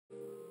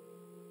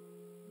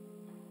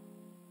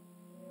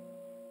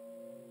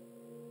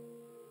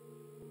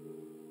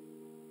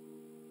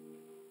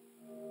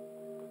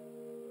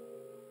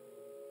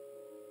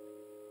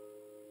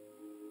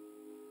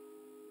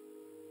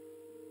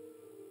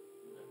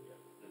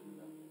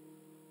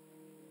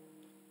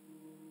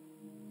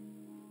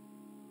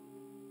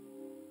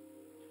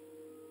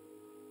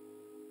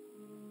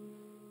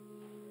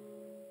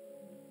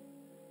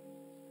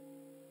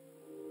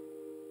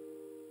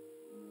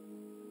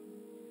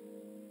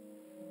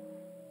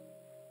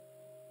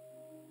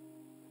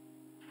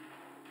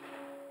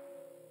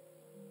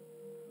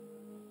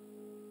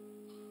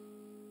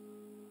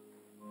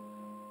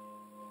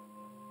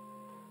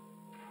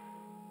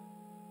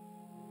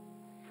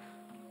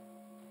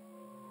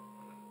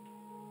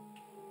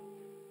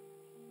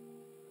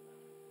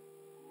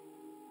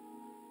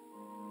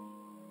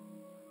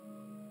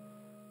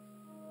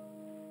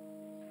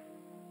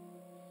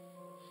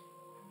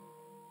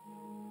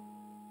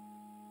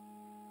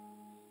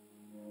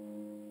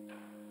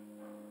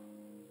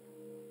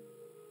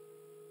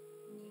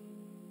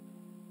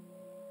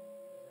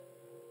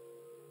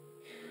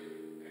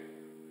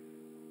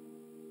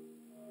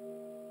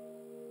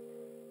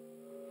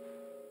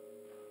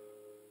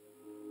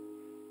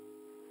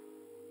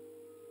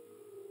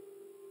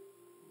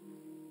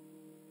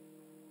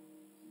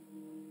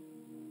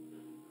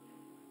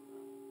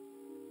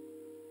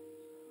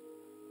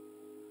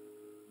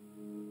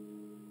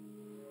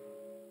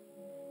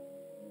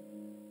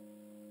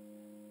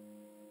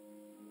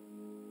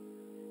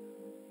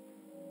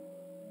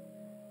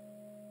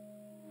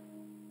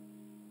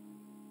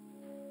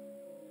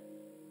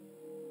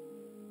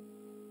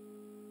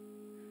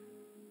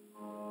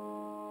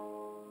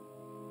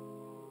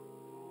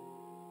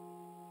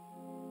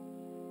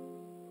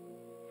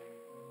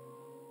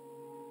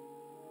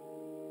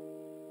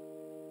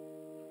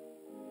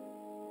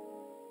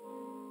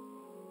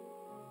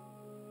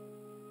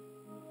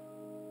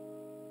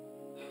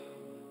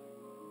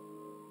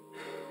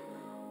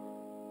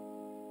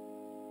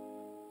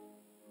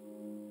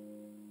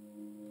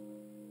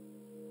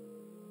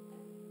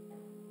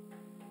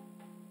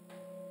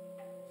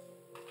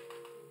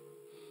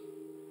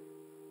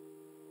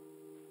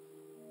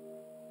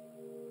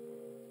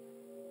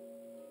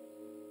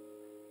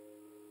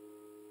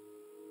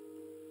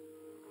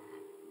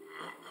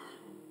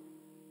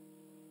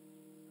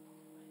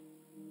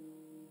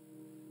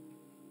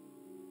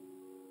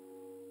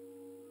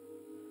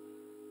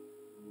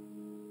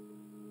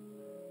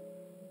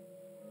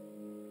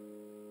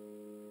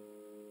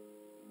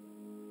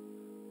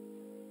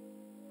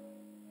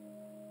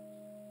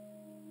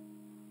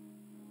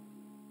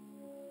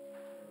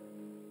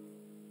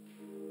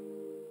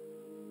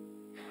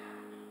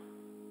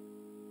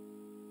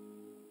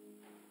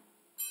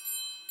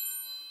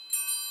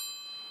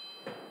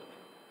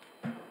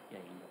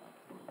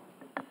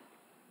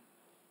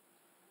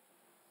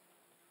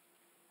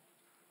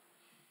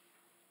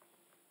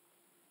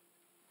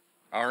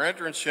Our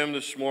entrance hymn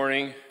this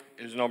morning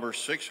is number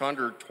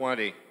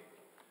 620,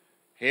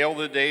 Hail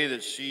the Day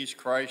That Sees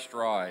Christ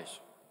Rise.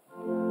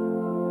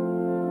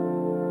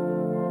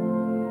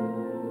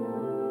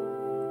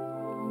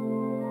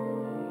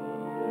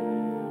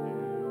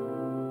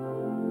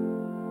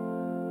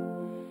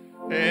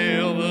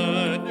 Hail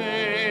the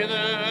day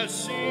that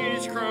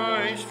sees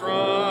Christ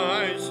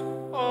rise.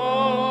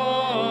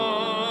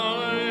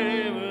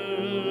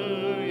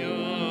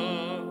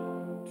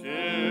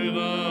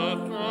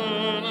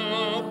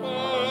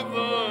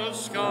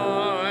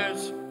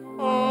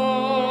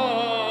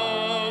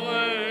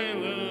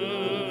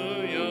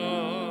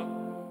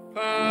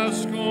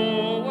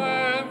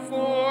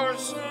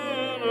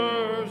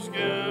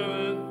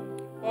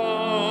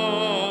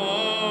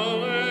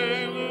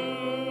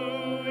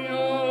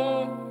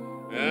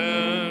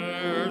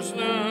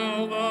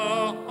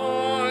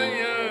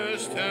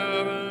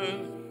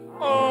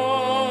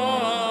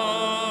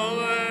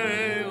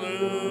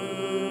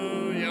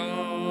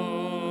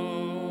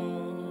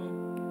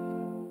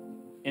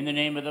 In the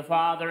name of the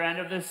Father, and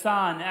of the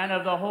Son, and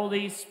of the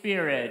Holy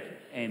Spirit.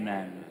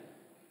 Amen.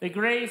 The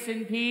grace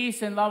and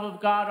peace and love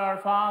of God our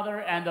Father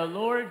and the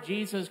Lord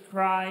Jesus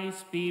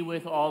Christ be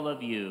with all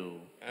of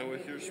you. And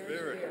with your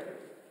spirit.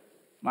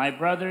 My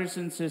brothers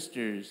and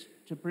sisters,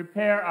 to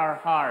prepare our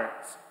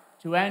hearts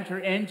to enter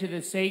into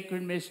the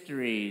sacred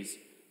mysteries,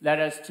 let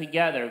us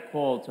together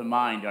call to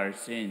mind our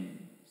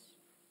sins.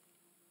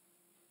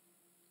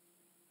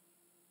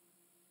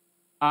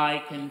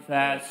 I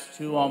confess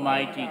to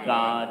Almighty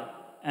God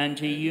and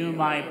to you,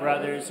 my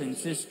brothers and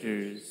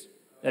sisters,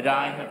 that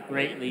I have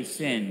greatly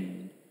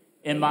sinned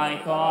in my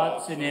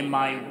thoughts and in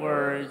my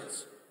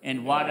words,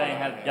 in what I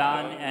have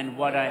done and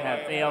what I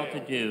have failed to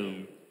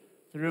do,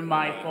 through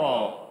my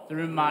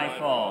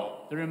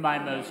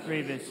most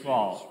grievous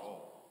fault.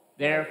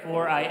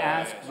 Therefore I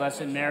ask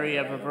Blessed Mary,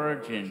 ever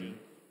Virgin,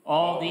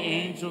 all the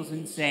angels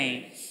and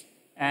saints,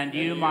 and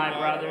you, my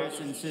brothers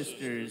and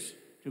sisters,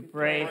 to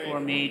pray for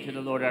me to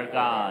the Lord our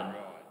God.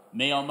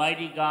 May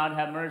Almighty God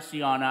have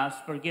mercy on us,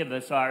 forgive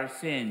us our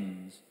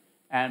sins,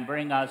 and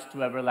bring us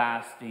to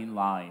everlasting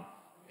life.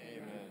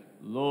 Amen.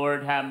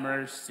 Lord, have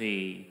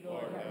mercy.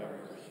 Lord, have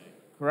mercy.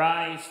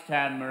 Christ,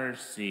 have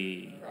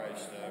mercy.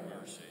 Christ, have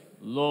mercy.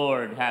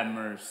 Lord, have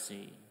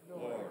mercy.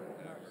 Lord,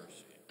 have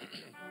mercy.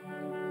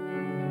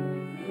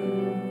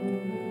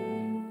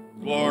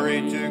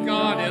 Glory to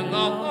God in the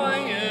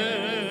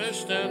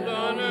highest, and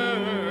on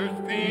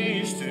earth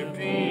peace to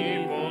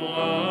people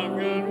of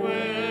good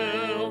will.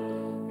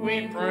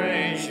 We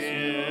praise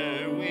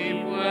you,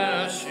 we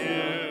bless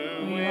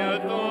you, we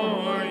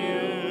adore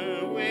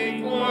you,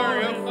 we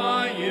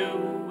glorify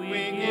you,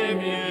 we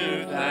give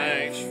you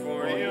thanks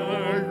for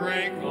your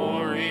great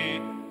glory.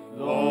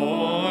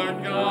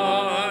 Lord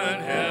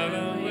God,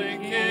 heavenly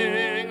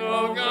King,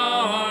 O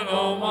God,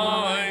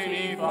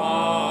 Almighty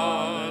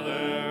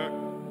Father,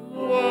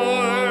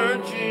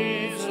 Lord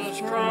Jesus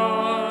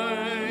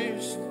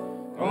Christ,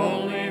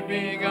 only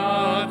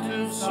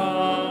begotten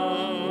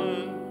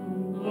Son,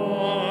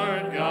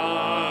 Lord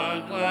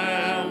God,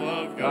 Lamb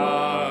of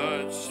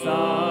God,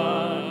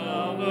 Son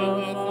of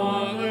the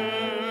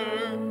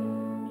Father,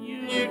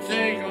 you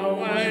take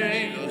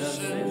away the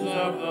sins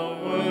of the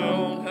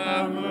world,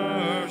 have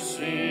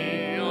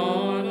mercy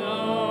on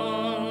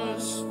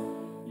us.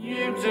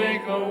 You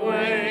take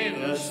away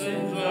the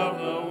sins of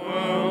the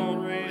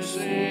world,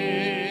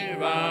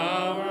 receive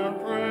our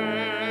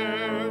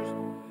prayers.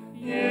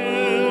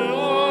 You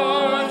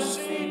are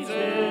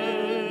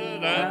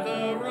seated at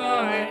the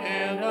right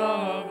hand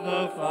of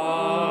the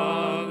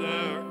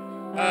Father.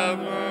 Have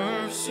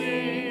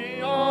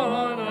mercy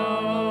on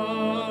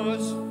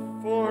us,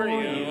 for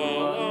you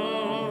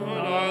alone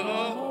are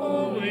the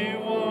Holy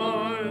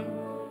One.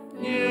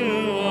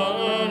 You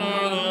alone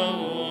are the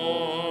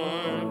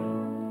Lord.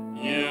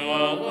 You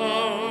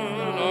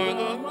alone are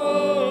the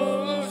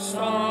Most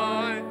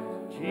High.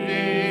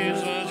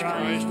 Jesus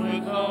Christ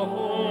with the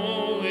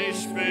Holy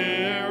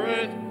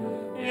Spirit,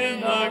 in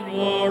the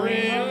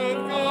glory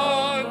of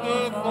God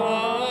the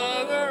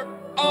Father.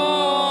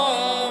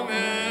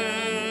 Amen.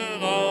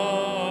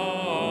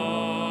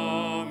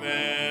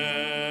 Amen.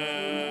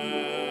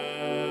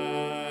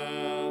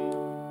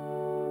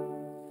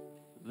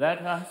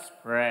 Let us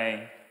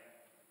pray.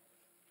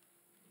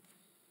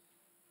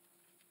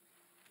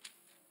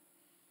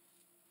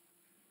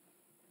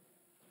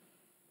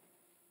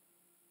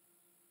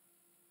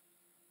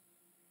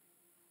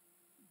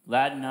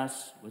 Gladden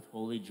us with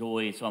holy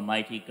joys,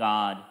 Almighty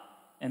God,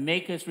 and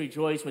make us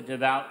rejoice with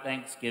devout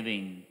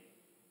thanksgiving.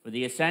 For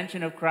the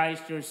ascension of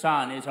Christ, your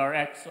Son, is our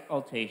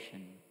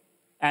exaltation.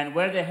 And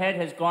where the head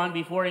has gone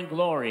before in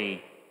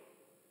glory,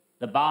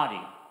 the body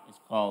is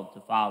called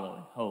to follow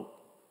in hope.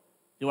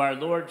 Through our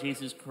Lord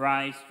Jesus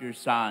Christ, your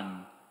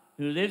Son,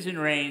 who lives and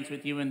reigns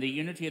with you in the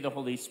unity of the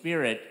Holy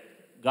Spirit,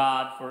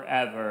 God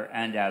forever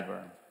and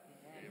ever.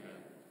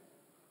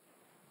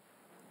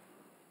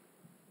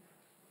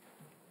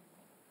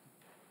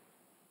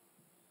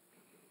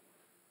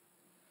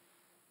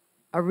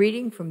 A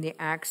reading from the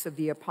Acts of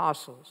the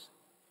Apostles.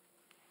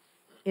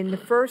 In the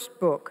first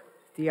book,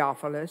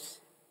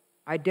 Theophilus,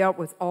 I dealt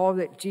with all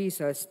that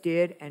Jesus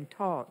did and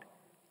taught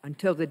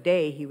until the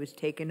day he was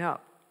taken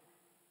up,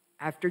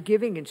 after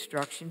giving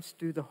instructions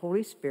through the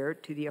Holy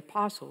Spirit to the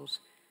apostles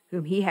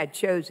whom he had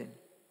chosen.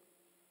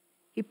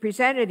 He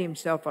presented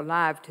himself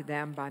alive to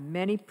them by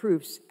many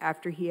proofs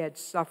after he had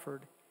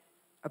suffered,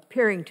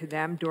 appearing to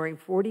them during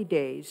 40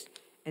 days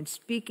and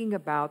speaking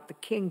about the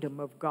kingdom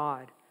of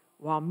God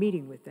while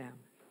meeting with them.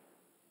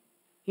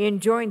 He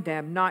enjoined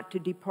them not to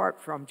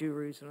depart from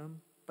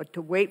Jerusalem, but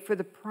to wait for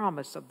the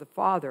promise of the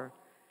Father,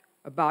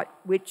 about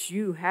which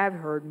you have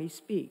heard me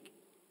speak.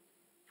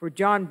 For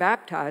John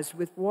baptized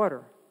with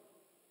water,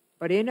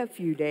 but in a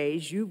few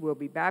days you will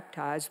be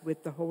baptized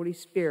with the Holy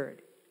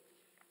Spirit.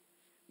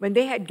 When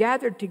they had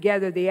gathered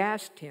together, they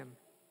asked him,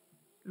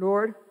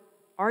 Lord,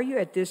 are you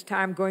at this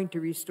time going to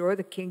restore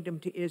the kingdom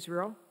to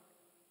Israel?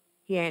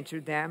 He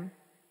answered them,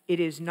 It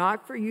is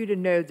not for you to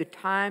know the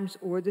times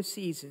or the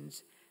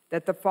seasons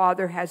that the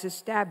Father has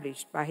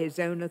established by his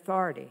own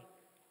authority.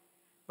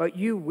 But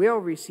you will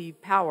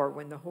receive power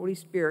when the Holy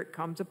Spirit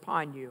comes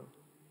upon you,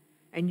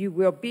 and you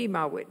will be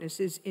my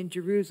witnesses in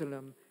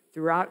Jerusalem,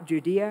 throughout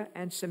Judea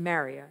and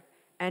Samaria,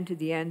 and to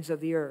the ends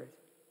of the earth.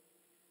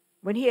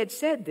 When he had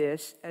said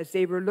this, as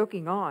they were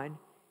looking on,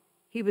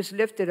 he was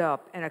lifted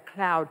up, and a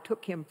cloud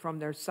took him from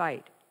their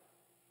sight.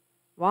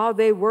 While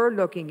they were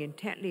looking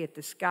intently at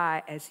the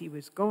sky as he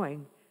was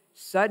going,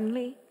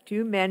 suddenly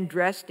 2 men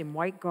dressed in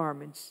white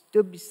garments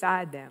stood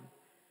beside them.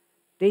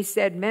 They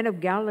said, Men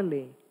of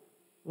Galilee,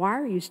 why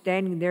are you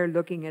standing there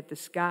looking at the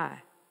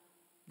sky?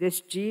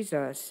 This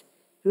Jesus,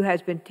 who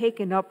has been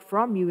taken up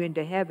from you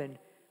into heaven,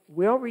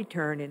 will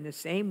return in the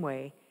same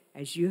way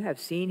as you have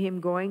seen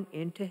him going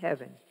into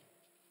heaven.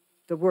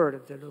 The word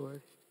of the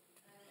Lord.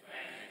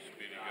 Thanks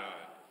be to God.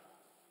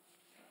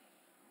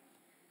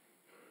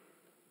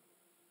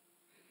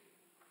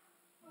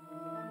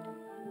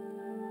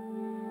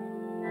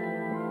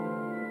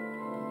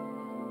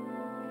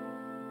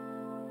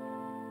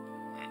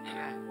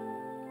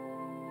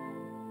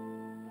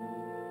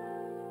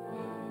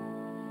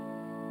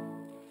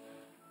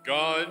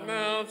 God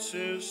mounts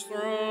his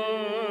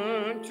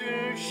throne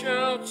to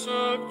shouts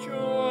of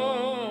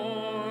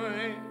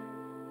joy,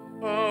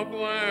 a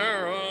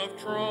blare of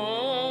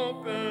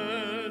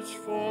trumpets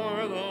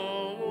for the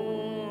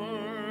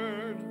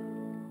Lord.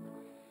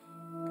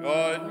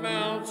 God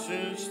mounts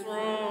his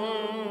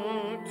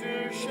throne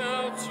to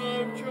shouts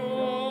of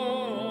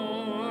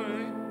joy,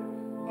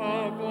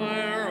 a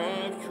blare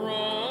of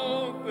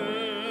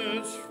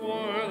trumpets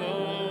for the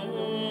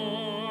Lord.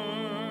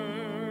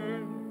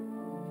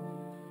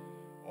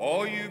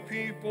 All you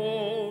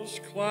peoples,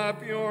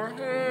 clap your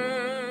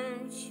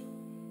hands.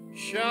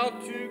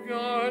 Shout to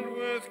God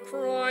with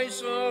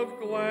cries of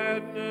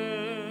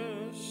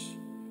gladness.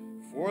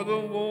 For the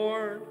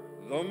Lord,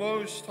 the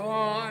Most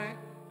High,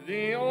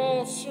 the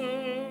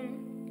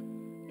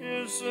Awesome,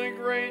 is the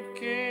great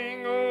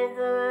King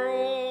over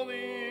all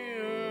the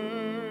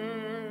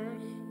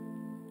earth.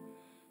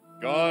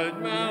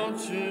 God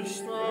mounts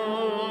his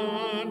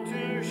throne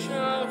to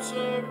shouts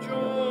of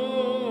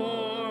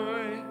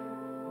joy,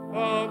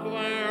 a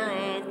blare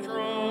of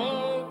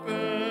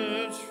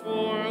trumpets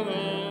for the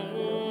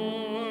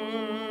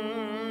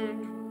Lord.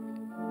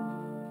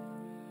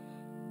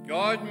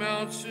 God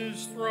mounts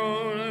his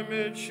throne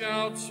amid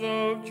shouts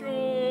of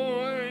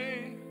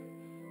joy,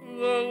 the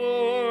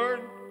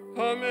Lord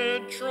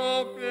amid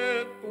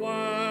trumpet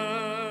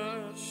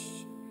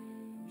blasts.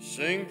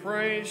 Sing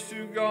praise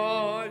to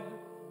God,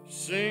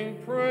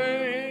 sing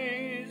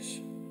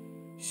praise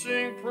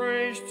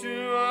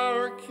to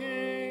our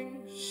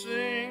King,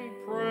 sing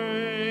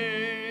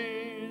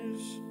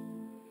praise.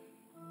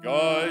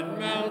 God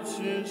mounts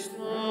his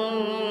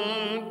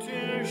throne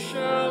to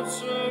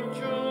shouts of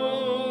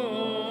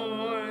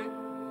joy,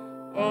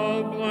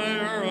 a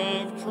blare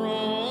of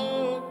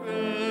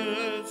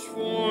trumpets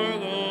for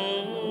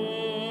the Lord.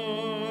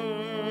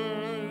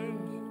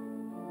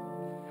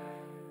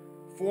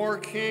 For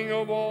King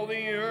of all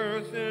the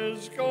earth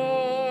is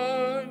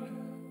God,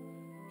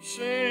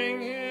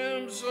 sing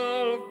hymns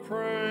of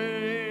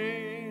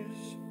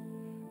praise.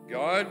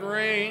 God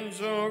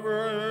reigns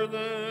over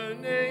the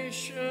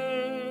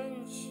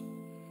nations.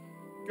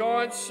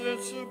 God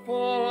sits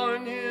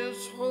upon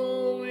his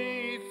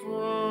holy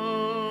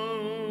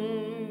throne.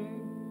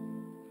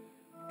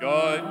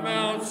 God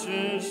mounts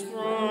his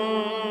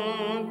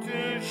throne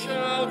to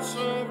shouts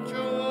of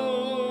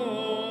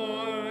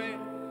joy,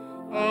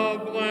 a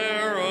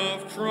blare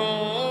of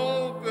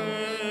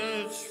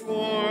trumpets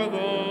for the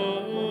Lord.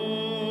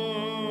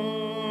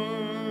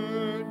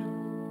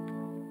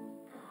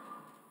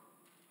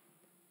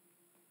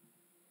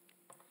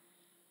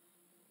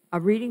 A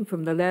reading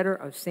from the letter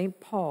of St.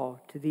 Paul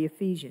to the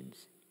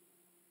Ephesians.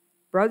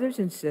 Brothers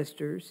and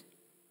sisters,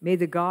 may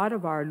the God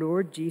of our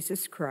Lord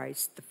Jesus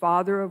Christ, the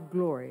Father of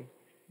glory,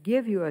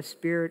 give you a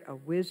spirit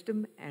of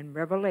wisdom and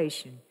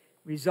revelation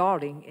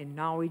resulting in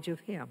knowledge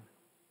of him.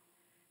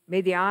 May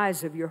the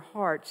eyes of your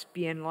hearts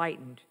be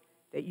enlightened,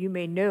 that you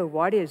may know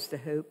what is the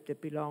hope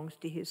that belongs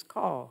to his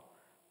call,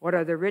 what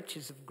are the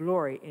riches of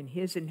glory in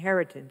his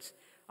inheritance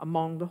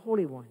among the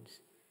holy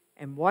ones,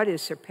 and what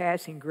is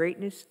surpassing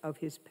greatness of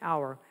his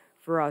power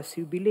for us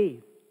who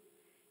believe,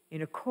 in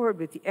accord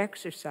with the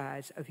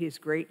exercise of his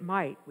great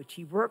might, which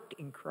he worked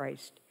in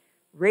Christ,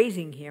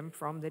 raising him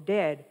from the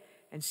dead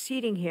and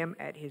seating him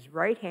at his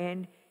right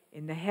hand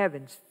in the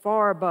heavens,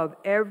 far above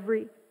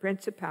every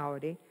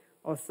principality,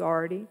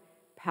 authority,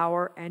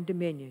 power, and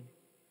dominion,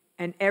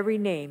 and every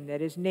name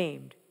that is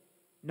named,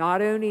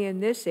 not only in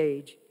this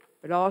age,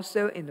 but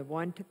also in the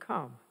one to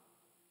come.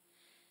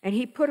 And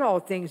he put all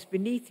things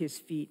beneath his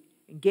feet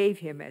and gave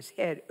him as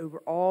head over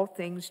all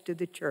things to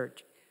the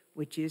church,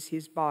 which is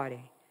his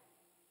body,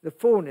 the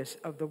fullness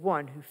of the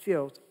one who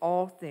fills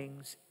all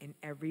things in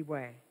every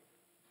way.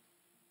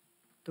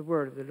 The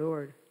word of the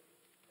Lord.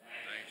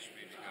 Thanks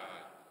be to God.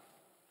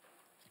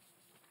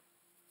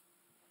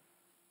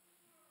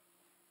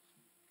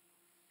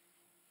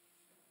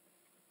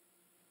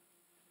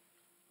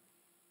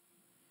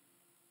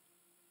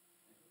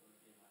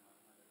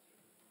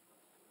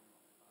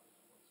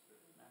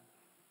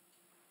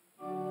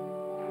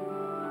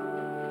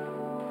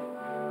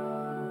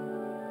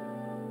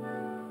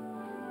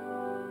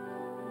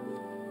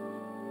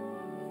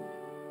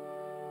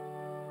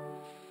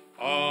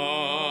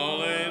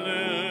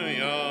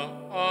 Alleluia,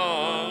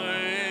 alleluia,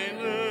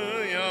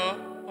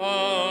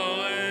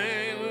 alleluia.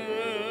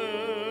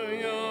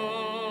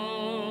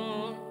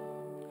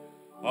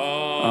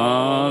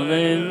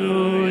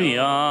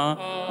 Alleluia,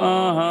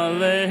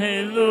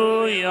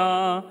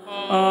 alleluia,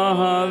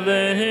 alleluia.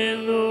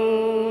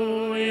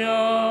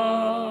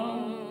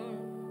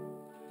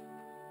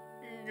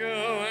 Go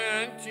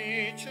and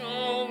teach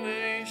all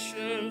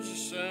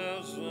nations,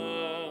 says the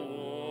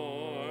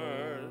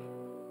Lord.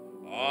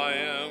 I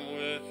am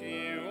with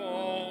you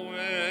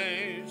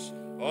always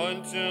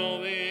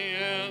until the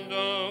end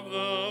of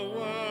the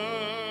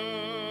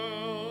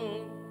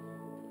world.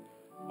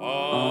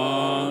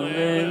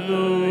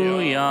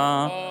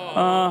 Alleluia,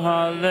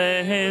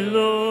 alleluia,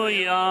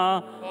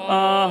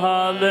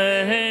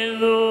 alleluia.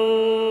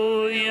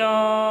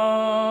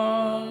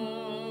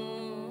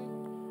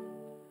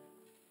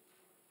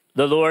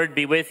 The Lord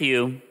be with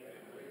you.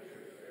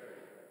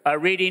 A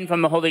reading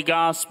from the Holy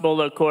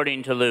Gospel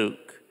according to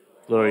Luke.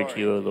 Glory to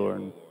you, O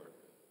Lord.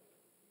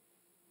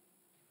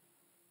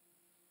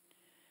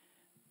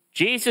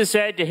 Jesus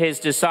said to his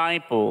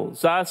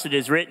disciples, "Thus it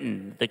is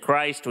written, the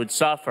Christ would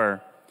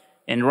suffer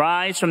and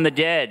rise from the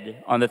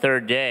dead on the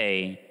third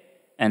day,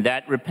 and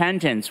that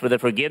repentance for the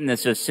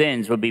forgiveness of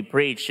sins would be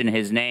preached in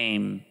his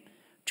name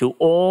to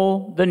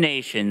all the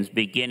nations,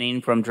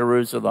 beginning from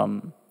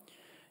Jerusalem.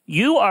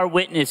 You are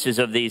witnesses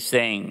of these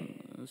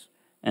things,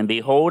 and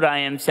behold, I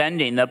am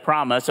sending the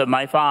promise of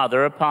my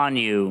Father upon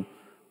you.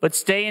 But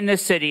stay in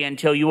this city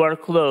until you are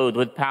clothed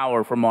with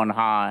power from on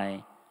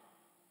high."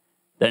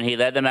 Then he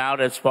led them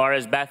out as far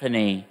as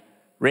Bethany,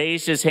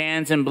 raised his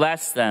hands and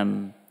blessed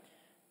them.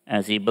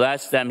 As he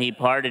blessed them, he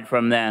parted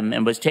from them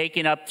and was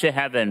taken up to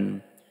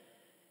heaven.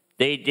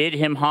 They did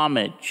him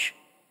homage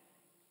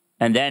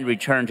and then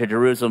returned to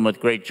Jerusalem with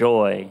great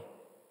joy.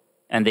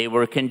 And they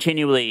were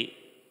continually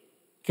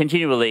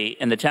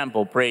in the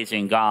temple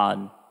praising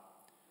God.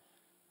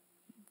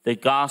 The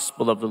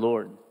Gospel of the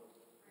Lord.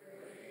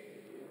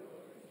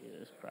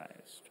 Jesus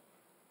Christ.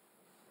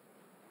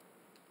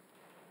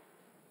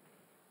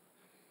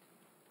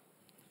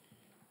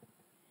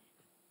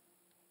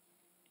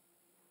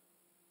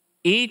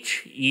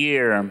 Each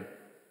year,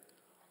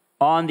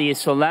 on the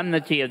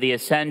solemnity of the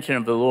Ascension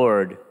of the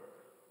Lord,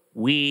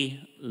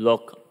 we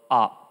look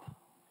up.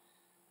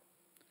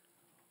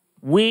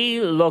 We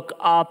look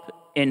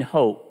up in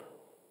hope.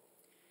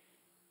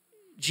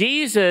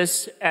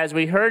 Jesus, as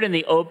we heard in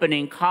the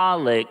opening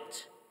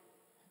collect,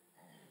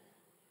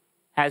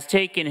 has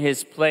taken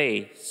his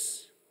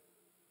place,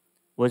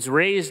 was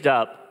raised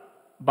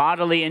up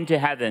bodily into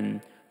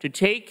heaven to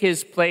take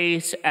his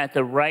place at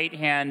the right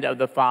hand of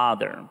the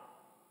Father.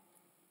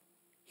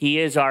 He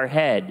is our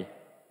head,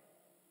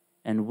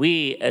 and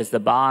we, as the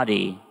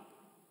body,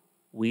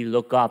 we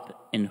look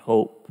up in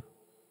hope.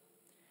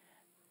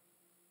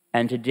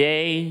 And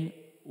today,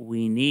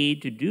 we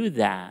need to do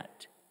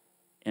that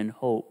in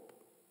hope.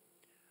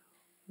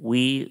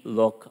 We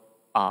look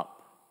up.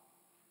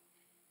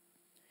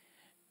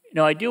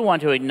 I do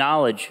want to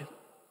acknowledge,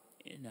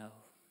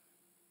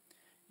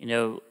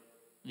 the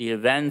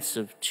events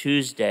of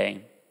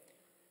Tuesday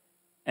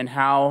and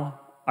how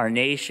our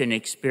nation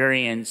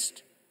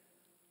experienced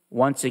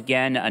once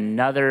again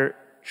another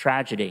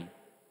tragedy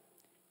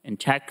in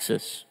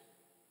Texas.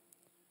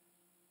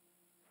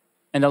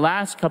 In the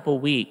last couple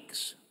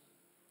weeks,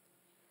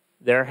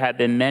 there have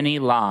been many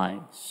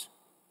lives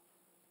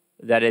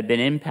that have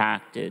been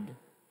impacted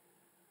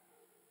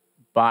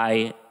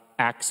by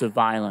acts of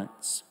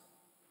violence,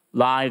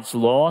 lives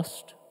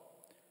lost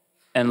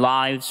and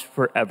lives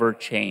forever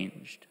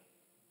changed.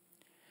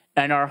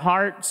 And our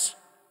hearts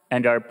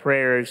and our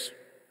prayers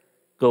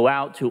go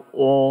out to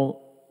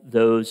all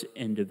those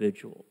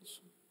individuals.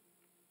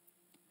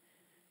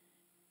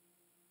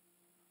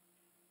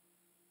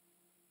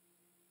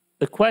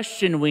 The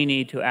question we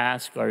need to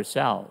ask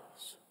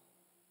ourselves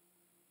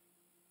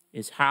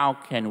is how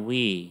can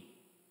we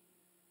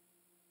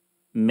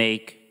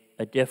make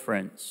a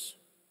difference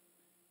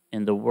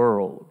in the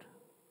world?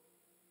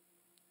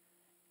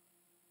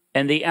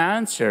 And the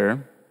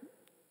answer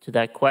to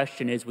that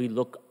question is we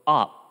look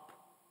up.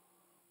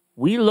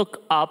 We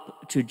look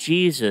up to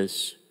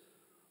Jesus,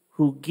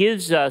 who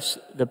gives us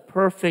the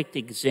perfect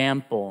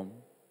example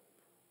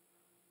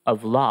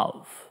of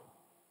love.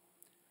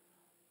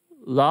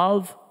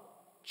 Love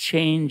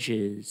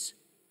changes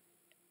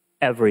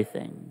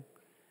everything.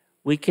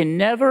 We can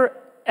never,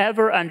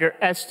 ever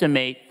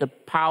underestimate the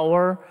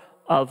power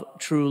of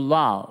true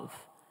love.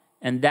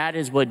 And that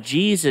is what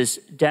Jesus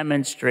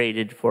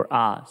demonstrated for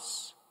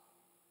us.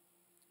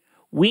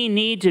 We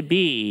need to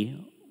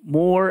be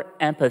more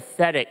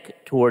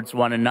empathetic towards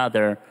one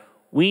another.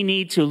 We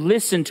need to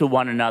listen to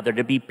one another,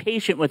 to be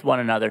patient with one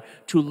another,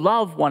 to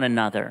love one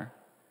another,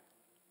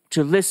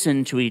 to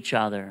listen to each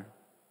other,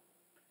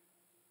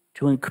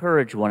 to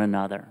encourage one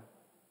another,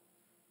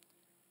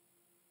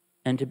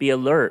 and to be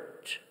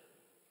alert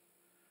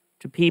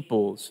to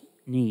people's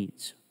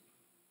needs.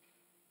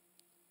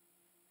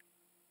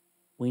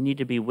 We need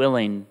to be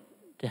willing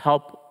to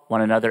help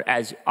one another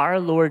as our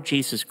Lord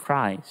Jesus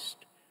Christ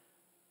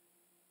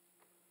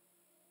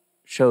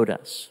showed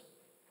us.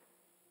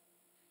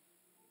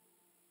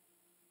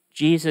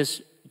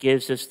 Jesus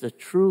gives us the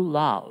true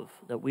love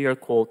that we are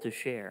called to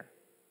share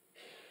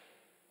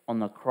on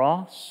the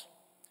cross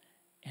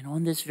and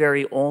on this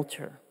very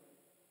altar.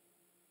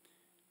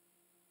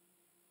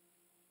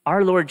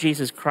 Our Lord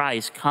Jesus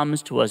Christ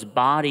comes to us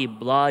body,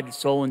 blood,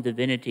 soul, and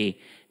divinity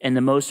in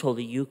the most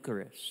holy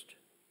Eucharist,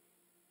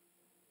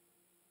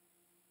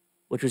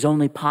 which was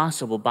only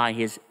possible by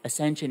his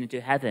ascension into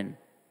heaven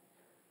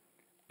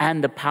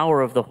and the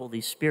power of the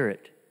Holy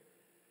Spirit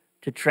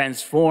to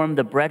transform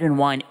the bread and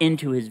wine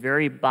into his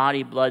very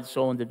body, blood,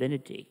 soul, and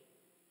divinity.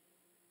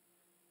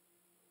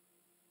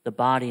 The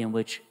body in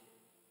which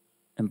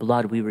and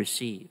blood we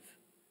receive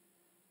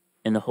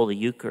in the Holy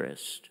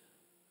Eucharist.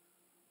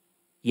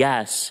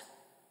 Yes,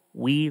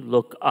 we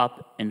look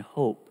up in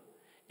hope.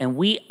 And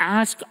we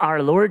ask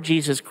our Lord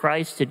Jesus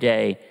Christ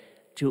today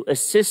to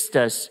assist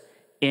us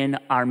in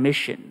our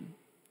mission.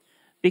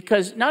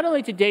 Because not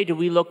only today do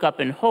we look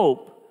up in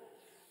hope,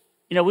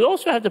 we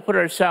also have to put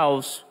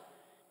ourselves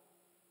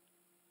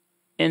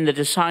in the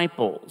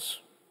disciples,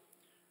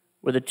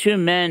 where the two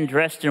men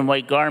dressed in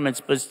white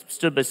garments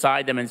stood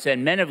beside them and said,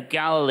 "Men of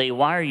Galilee,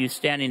 why are you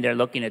standing there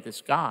looking at the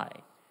sky?"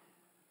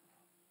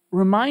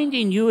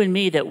 Reminding you and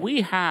me that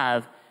we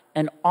have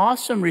an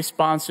awesome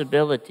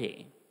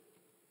responsibility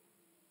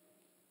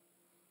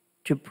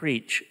to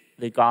preach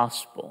the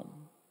gospel.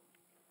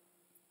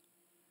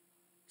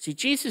 See,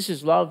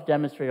 Jesus' love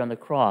demonstrated on the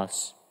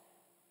cross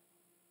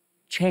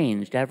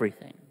changed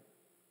everything.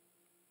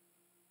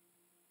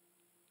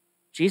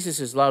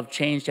 Jesus' love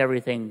changed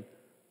everything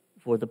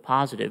for the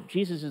positive.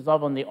 Jesus'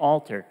 love on the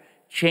altar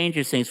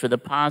changes things for the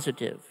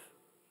positive.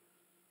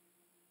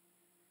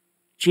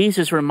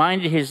 Jesus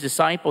reminded his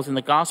disciples in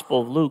the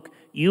Gospel of Luke,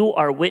 "You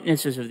are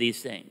witnesses of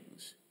these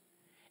things."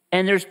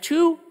 And there's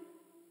two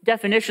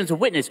definitions of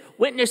witness.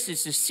 Witness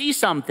is to see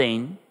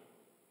something,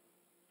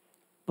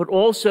 but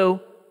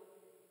also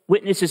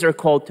witnesses are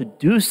called to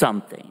do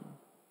something.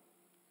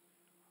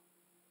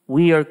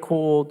 We are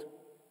called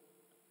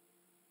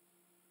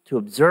to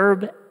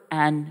observe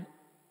and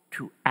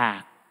to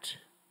act.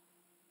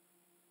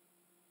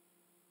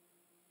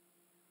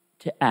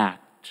 To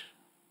act.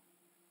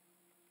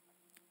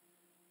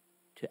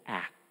 To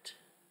act.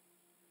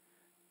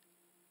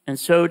 And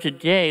so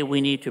today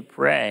we need to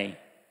pray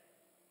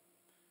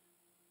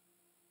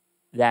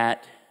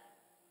that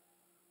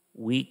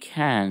we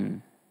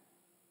can,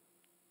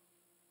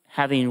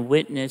 having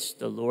witnessed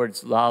the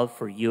Lord's love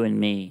for you and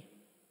me,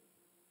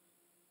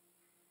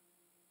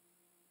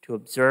 to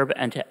observe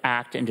and to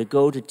act and to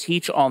go to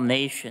teach all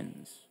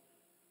nations.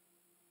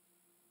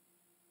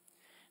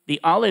 The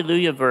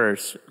Alleluia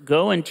verse,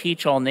 "Go and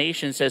teach all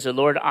nations," says the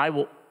Lord,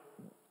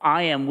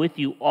 I am with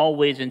you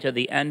always until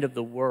the end of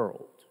the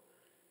world.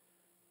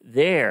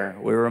 There,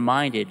 we're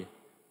reminded,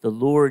 the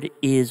Lord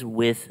is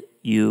with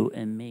you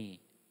and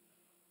me.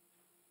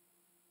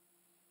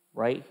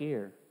 Right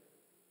here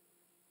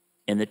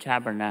in the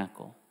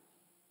tabernacle.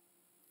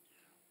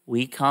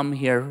 We come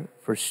here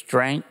for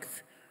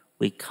strength.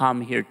 We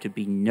come here to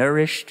be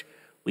nourished.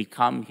 We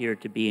come here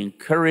to be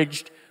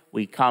encouraged.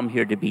 We come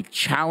here to be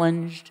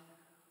challenged.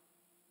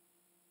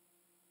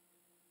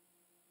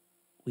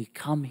 We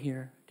come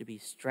here to be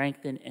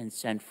strengthened and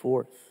sent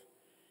forth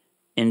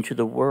into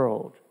the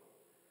world,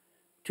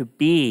 to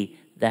be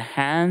the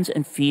hands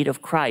and feet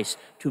of Christ,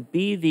 to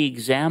be the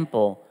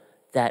example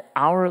that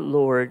our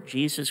Lord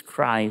Jesus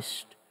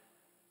Christ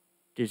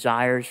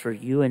desires for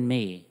you and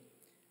me,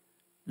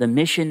 the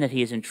mission that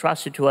he has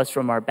entrusted to us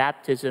from our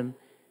baptism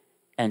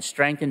and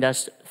strengthened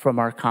us from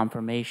our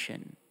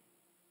confirmation.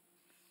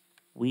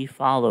 We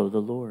follow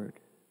the Lord.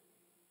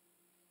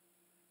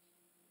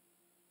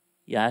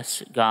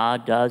 Yes,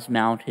 God does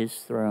mount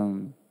his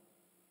throne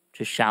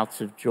to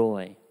shouts of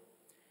joy,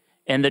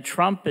 and the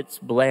trumpets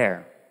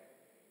blare.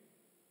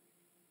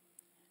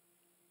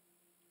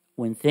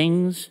 when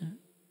things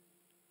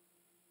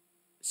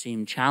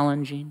seem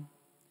challenging,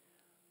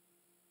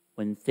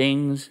 when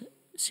things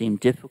seem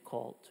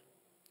difficult,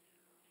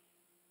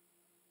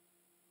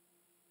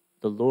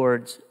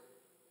 the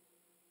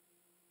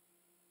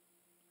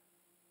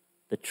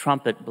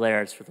trumpet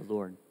blares for the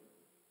Lord.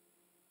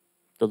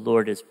 The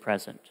Lord is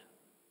present.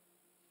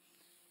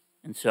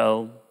 And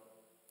so,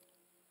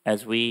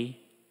 as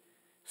we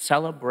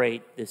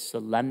celebrate this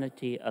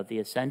solemnity of the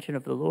Ascension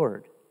of the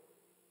Lord,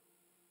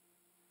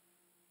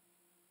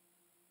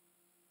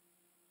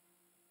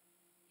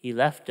 He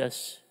left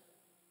us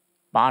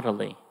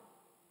bodily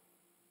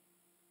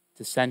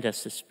to send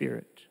us the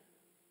Spirit,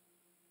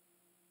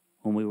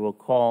 whom we will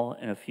call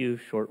in a few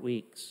short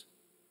weeks.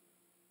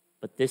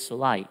 But this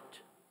light,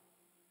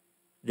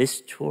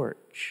 this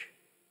torch,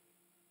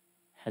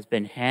 has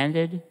been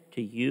handed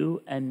to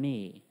you and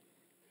me,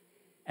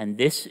 and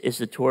this is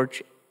the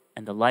torch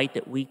and the light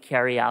that we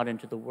carry out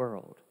into the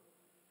world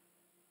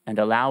and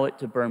allow it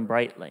to burn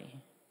brightly,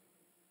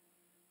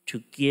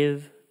 to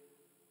give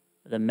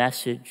the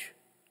message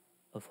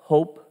of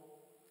hope,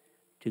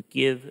 to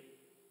give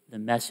the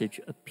message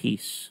of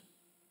peace.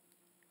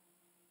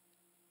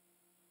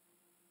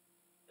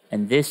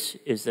 And this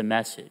is the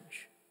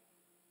message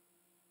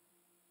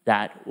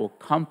that will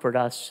comfort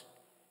us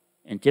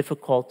in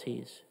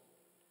difficulties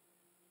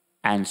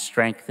and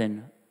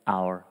strengthen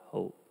our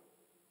hope.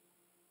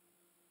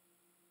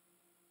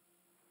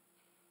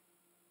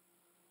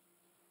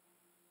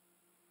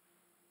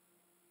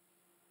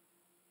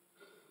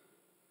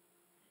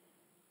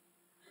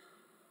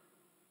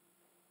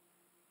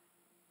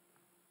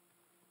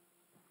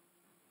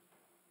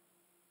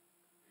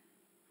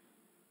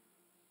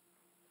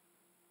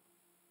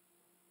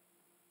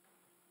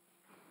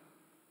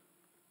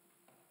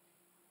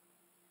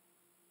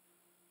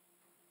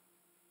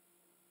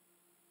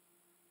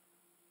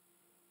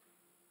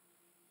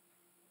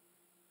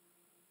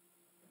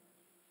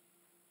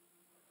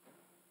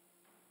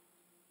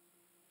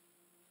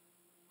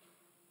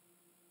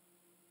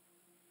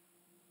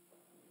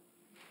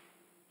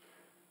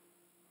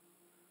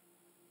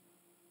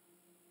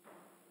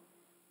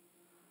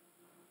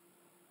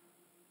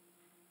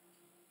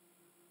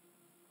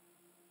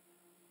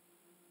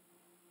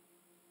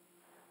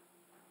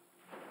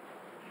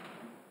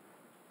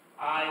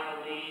 I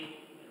believe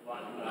in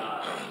one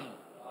God,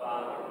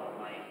 Father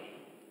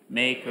Almighty,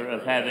 maker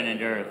of heaven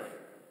and earth,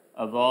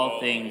 of all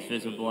things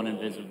visible and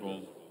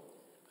invisible.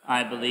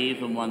 I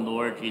believe in one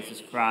Lord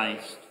Jesus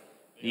Christ,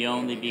 the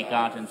only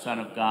begotten Son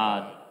of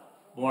God,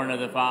 born of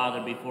the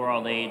Father before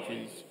all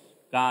ages,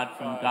 God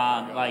from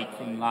God, light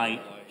from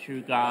light,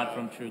 true God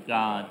from true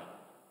God,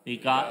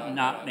 begotten,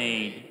 not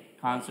made,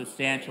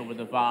 consubstantial with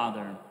the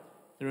Father.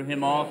 Through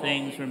him all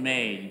things were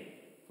made.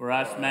 For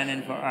us men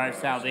and for our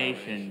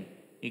salvation,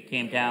 he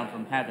came down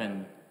from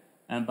heaven,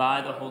 and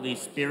by the Holy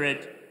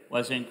Spirit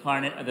was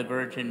incarnate of the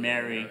Virgin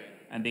Mary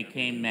and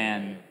became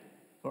man.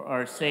 For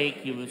our sake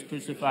he was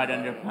crucified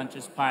under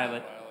Pontius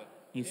Pilate.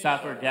 He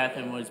suffered death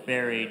and was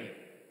buried,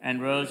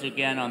 and rose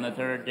again on the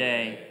third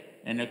day,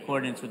 in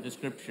accordance with the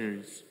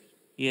Scriptures.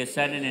 He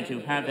ascended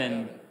into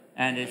heaven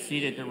and is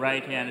seated at the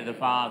right hand of the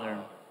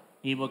Father.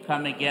 He will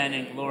come again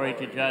in glory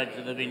to judge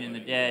the living and the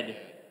dead,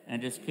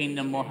 and his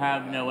kingdom will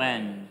have no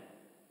end.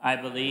 I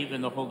believe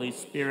in the Holy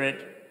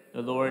Spirit,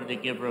 the Lord, the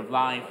giver of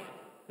life,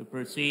 who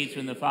proceeds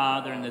from the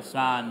Father and the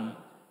Son,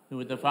 who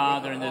with the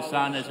Father and the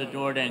Son is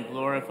adored and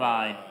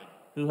glorified,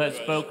 who has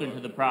spoken to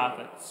the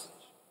prophets.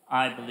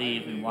 I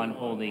believe in one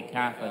holy,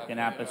 Catholic, and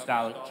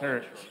Apostolic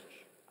Church.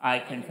 I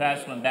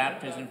confess one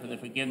baptism for the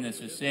forgiveness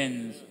of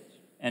sins,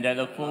 and I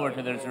look forward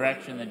to the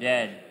resurrection of the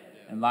dead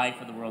and life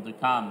of the world to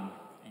come.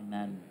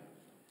 Amen.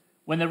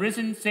 When the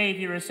risen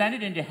Savior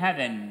ascended into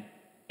heaven,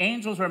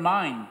 angels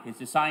remind his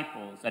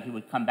disciples that he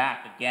would come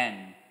back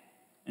again.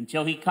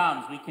 Until he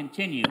comes, we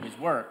continue his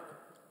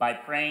work by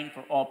praying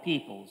for all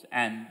peoples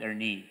and their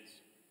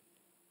needs.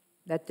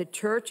 That the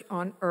church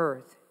on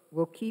earth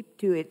will keep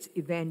to its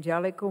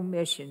evangelical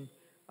mission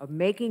of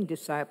making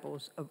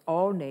disciples of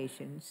all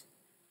nations,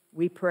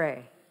 we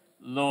pray.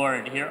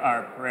 Lord, hear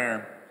our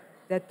prayer.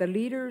 That the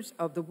leaders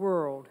of the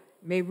world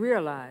may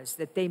realize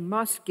that they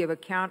must give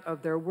account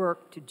of their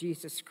work to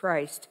Jesus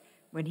Christ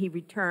when he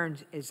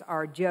returns as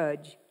our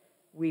judge,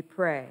 we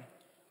pray.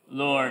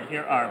 Lord,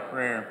 hear our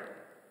prayer.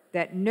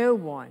 That no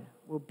one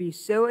will be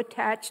so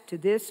attached to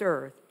this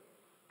earth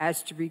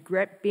as to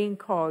regret being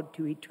called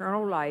to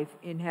eternal life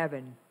in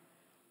heaven,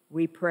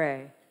 we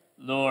pray.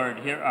 Lord,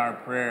 hear our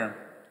prayer.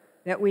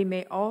 That we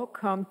may all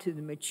come to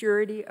the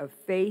maturity of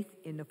faith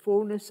in the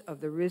fullness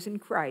of the risen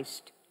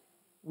Christ,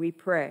 we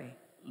pray.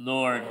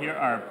 Lord, hear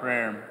our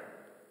prayer.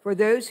 For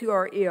those who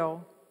are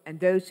ill and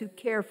those who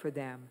care for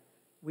them,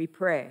 we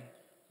pray.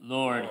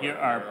 Lord, hear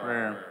our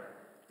prayer.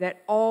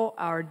 That all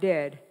our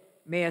dead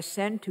may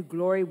ascend to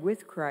glory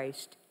with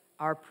Christ,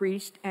 our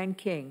priest and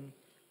king,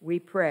 we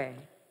pray.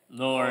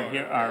 Lord,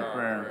 hear our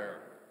prayer.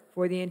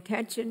 For the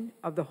intention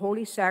of the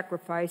holy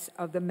sacrifice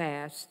of the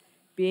Mass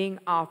being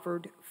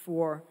offered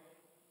for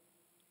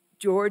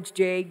George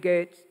J.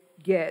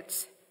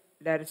 Getz,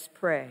 let us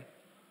pray.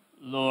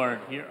 Lord,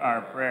 hear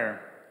our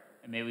prayer,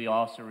 and may we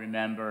also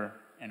remember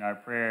in our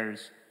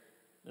prayers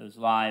those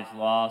lives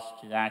lost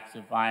to acts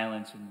of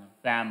violence and the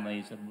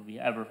families that will be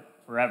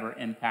forever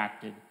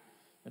impacted,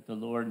 that the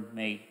Lord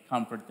may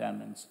comfort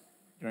them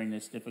during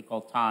this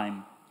difficult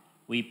time.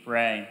 We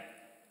pray.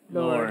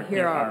 Lord,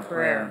 hear our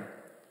prayer.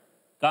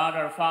 God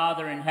our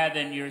Father in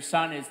heaven, your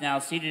Son is now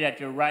seated at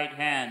your right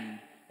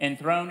hand,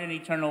 enthroned in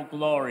eternal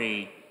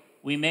glory.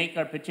 We make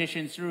our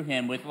petitions through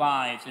him with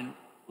lives, and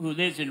who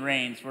lives and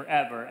reigns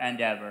forever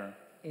and ever.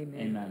 Amen.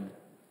 Amen.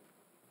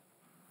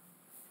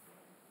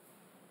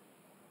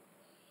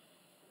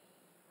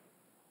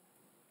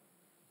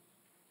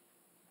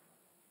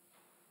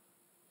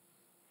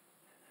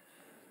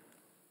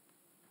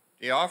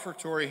 The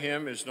offertory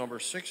hymn is number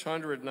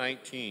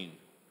 619.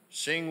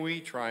 Sing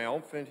we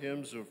triumphant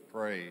hymns of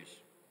praise.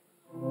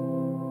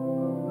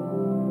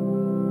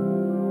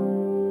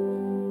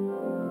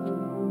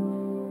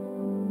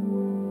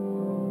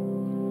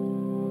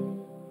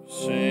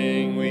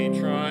 Sing we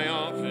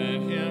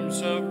triumphant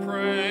hymns of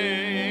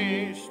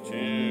praise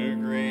to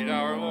greet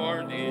our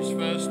Lord these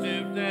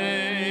festive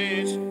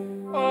days.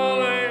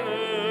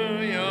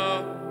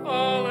 Alleluia,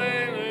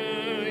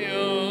 alleluia.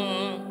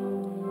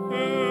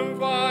 Who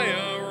by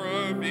a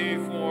road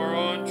before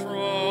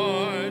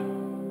untrod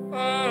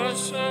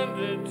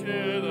ascended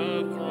to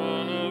the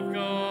throne of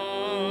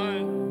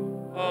God.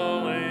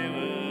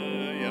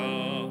 Alleluia,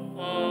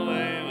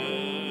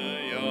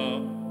 alleluia,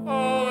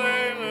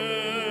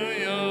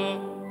 alleluia,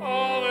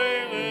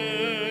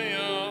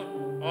 alleluia,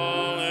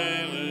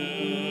 alleluia.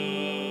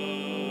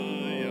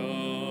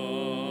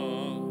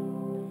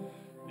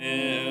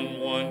 In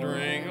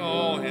wondering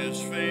all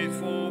his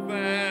faithful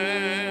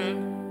band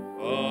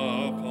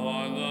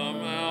upon the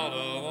Mount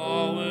of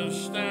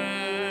Olives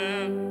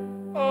stand.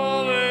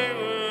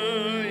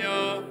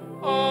 Alleluia,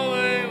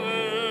 alleluia.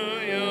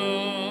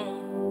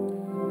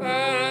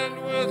 And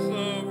with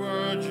the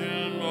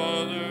Virgin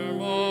Mother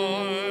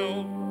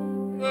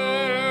mild,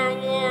 their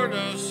Lord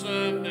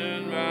ascend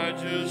in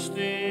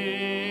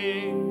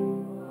majesty.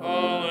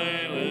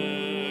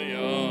 Alleluia,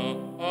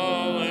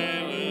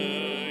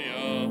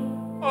 alleluia,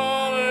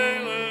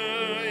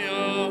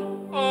 alleluia,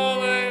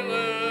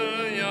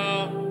 alleluia,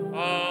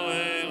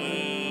 alleluia.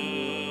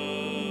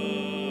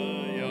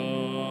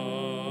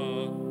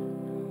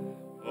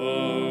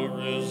 O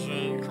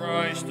risen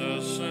Christ,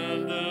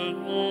 ascended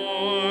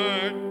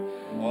Lord,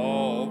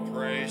 all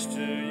praise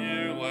to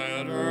you,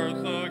 let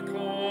earth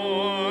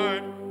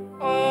accord.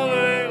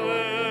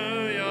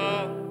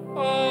 Alleluia,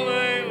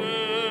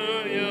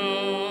 alleluia.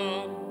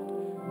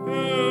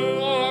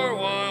 Who are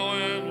while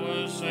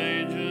endless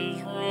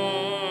ages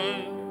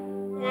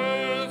run,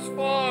 with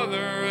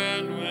Father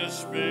and with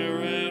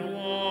Spirit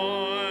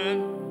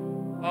one.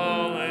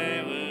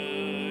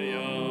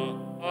 Alleluia,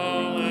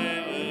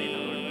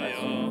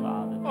 alleluia,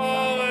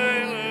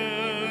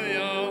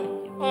 alleluia,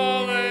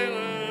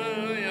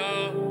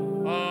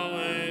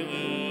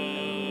 alleluia,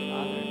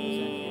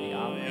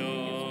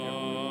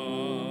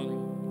 alleluia.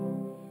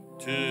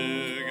 To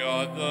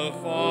God the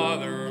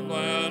Father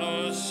let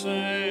us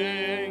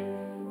sing,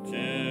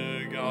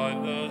 to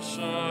God the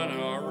Son,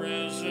 our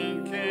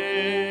risen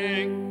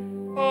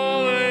King.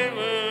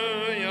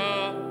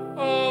 Alleluia,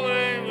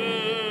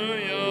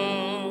 alleluia.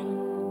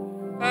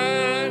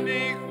 And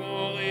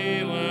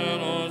equally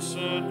let us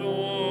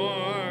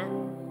adore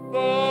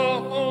the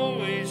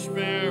Holy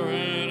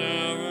Spirit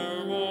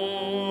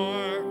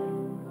evermore.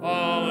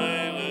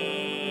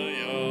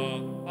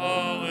 Alleluia,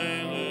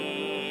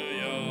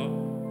 alleluia,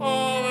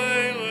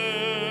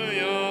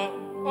 alleluia,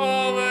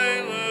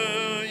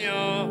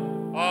 alleluia,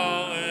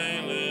 alleluia.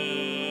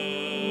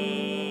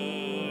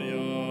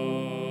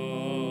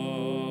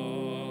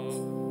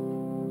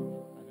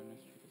 By the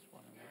mystery of this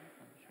water,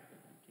 I'm sure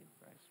that empty of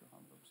Christ who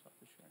humbled himself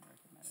to share in our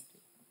humanity.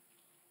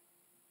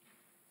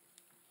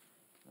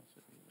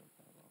 Blessed be the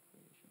God of all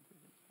creation,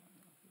 through his Son,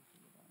 and through the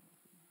divine will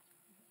be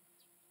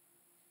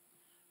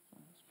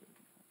Son, the Spirit,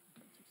 and God,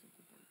 and accept the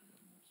body of the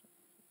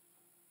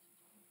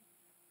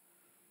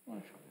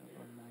Wash away, O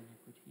Lord, my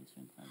iniquities,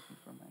 and cleanse me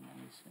from my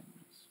many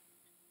sins.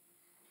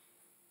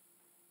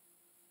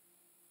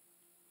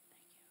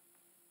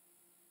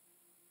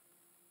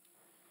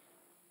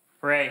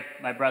 Pray,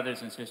 my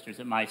brothers and sisters,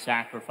 that my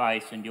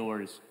sacrifice and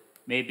yours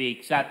may be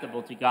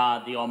acceptable to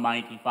God, the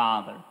Almighty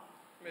Father.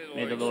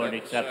 May the Lord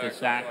accept the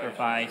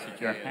sacrifice at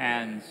your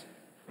hands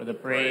for the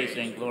praise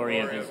and glory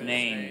of his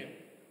name,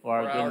 for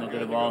our good and the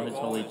good of all his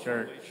holy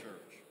church.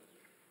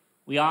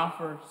 We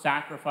offer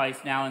sacrifice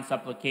now in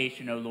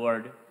supplication, O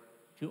Lord,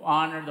 to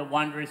honor the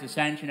wondrous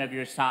ascension of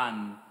your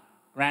Son.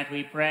 Grant,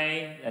 we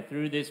pray, that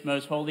through this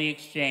most holy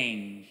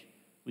exchange,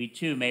 we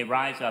too may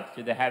rise up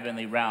to the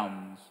heavenly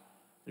realms.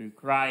 Through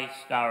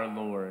Christ our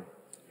Lord.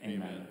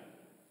 Amen.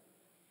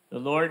 The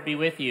Lord be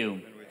with you.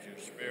 And with your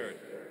spirit.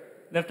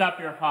 Lift up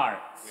your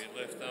hearts. We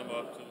lift them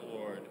up to the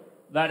Lord.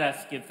 Let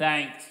us give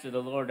thanks to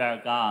the Lord our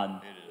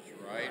God. It is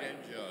right and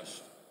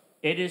just.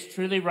 It is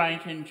truly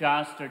right and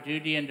just, our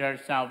duty and our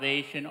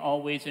salvation,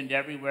 always and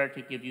everywhere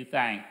to give you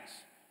thanks.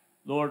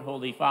 Lord,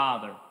 Holy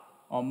Father,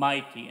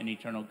 Almighty and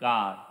eternal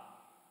God.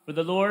 For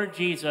the Lord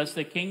Jesus,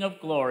 the King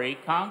of glory,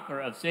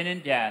 conqueror of sin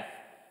and death,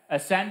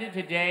 ascended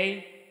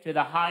today to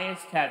the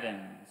highest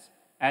heavens,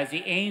 as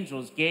the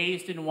angels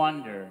gazed in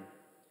wonder.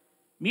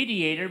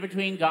 Mediator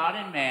between God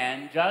and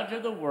man, judge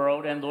of the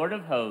world and Lord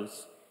of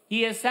hosts,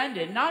 he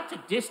ascended not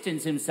to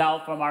distance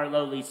himself from our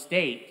lowly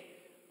state,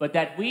 but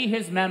that we,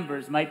 his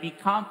members, might be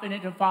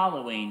confident of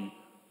following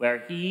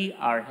where he,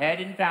 our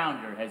head and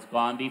founder, has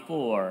gone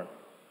before.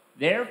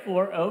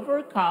 Therefore,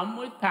 overcome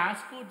with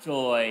paschal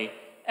joy,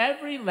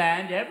 every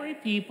land, every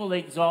people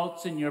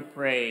exalts in your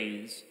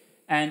praise,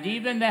 and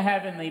even the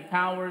heavenly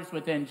powers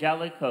with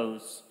angelic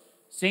hosts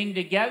sing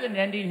together an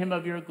ending hymn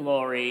of your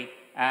glory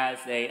as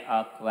they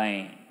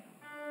acclaim.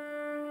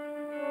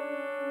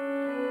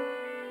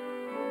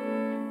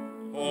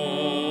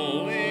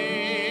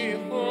 Holy,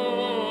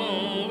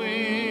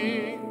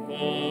 holy,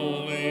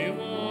 holy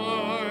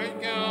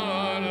Lord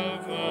God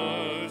of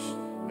hosts,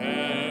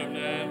 heaven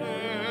and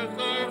earth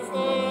are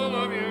full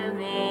of your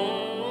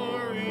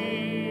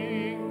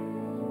glory.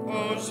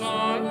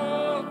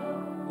 Hosanna,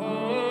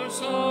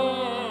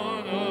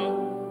 Hosanna,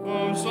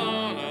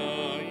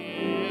 Hosanna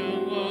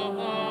in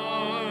the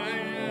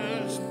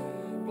highest.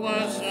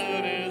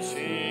 Blessed is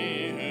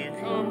he who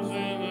comes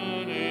in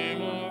the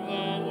name of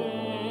the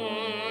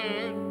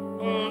Lord.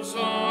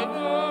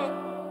 Hosanna,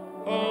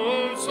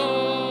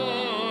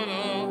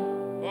 Hosanna,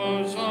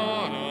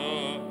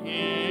 Hosanna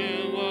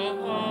in the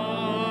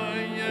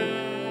highest.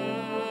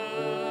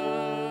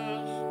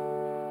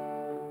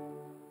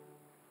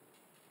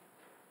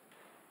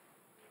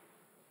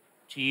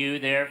 To you,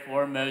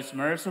 therefore, most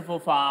merciful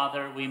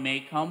Father, we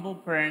make humble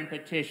prayer and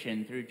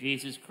petition through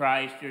Jesus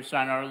Christ, your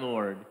Son, our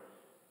Lord,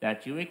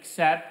 that you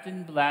accept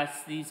and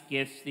bless these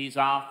gifts, these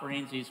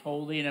offerings, these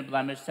holy and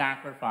unblemished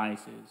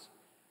sacrifices,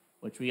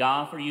 which we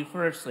offer you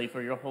firstly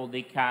for your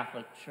holy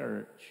Catholic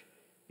Church.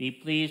 Be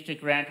pleased to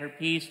grant her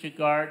peace, to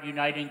guard,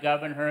 unite, and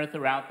govern her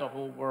throughout the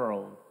whole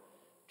world.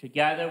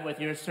 Together with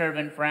your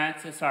servant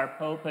Francis, our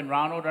Pope, and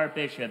Ronald, our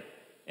Bishop,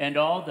 and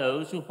all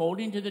those who,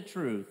 holding to the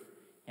truth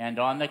and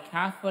on the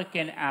Catholic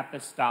and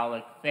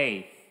Apostolic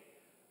faith,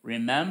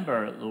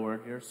 remember,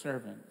 Lord, your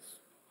servants.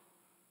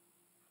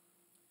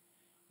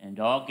 And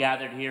all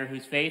gathered here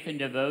whose faith and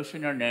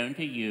devotion are known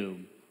to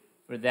you.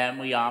 For them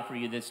we offer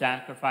you the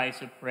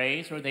sacrifice of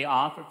praise, or they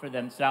offer for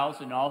themselves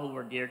and all who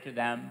are dear to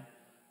them,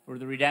 for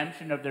the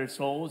redemption of their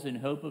souls in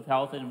hope of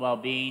health and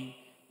well-being,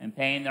 and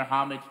paying their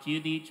homage to you,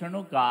 the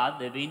eternal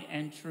God, living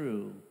and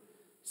true,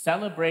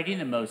 celebrating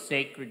the most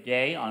sacred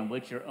day on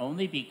which your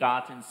only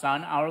begotten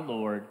Son, our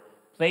Lord,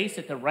 placed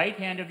at the right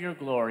hand of your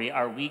glory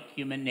our weak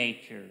human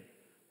nature,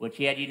 which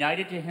he had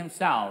united to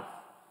himself,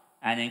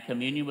 and in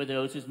communion with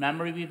those whose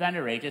memory we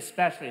venerate,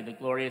 especially the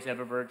glorious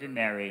ever Virgin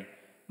Mary,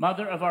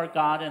 Mother of our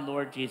God and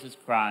Lord Jesus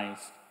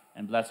Christ,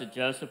 and blessed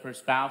Joseph, her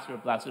spouse, your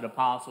blessed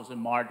apostles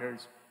and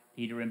martyrs,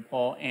 Peter and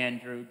Paul,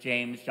 Andrew,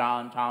 James,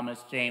 John,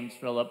 Thomas, James,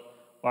 Philip,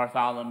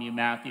 Bartholomew,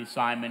 Matthew,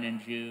 Simon,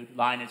 and Jude,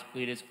 Linus,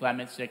 Cletus,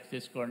 Clement,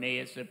 Sixtus,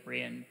 Cornelius,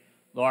 Cyprian,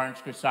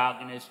 Lawrence,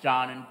 Chrysogonus,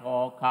 John and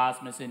Paul,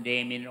 Cosmas and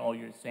Damien, and all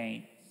your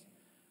saints.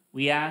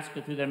 We ask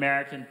that through their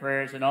merits and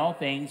prayers in all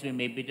things we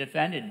may be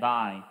defended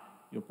by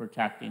your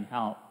protecting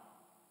help.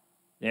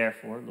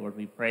 Therefore, Lord,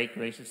 we pray,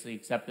 graciously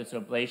accept this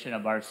oblation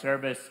of our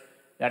service,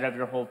 that of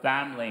your whole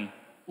family.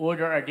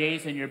 Order our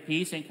days in your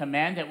peace, and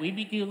command that we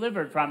be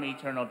delivered from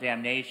eternal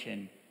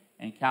damnation,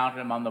 and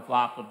counted among the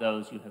flock of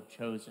those you have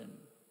chosen.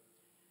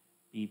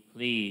 Be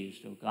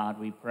pleased, O God,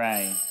 we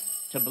pray,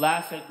 to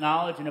bless,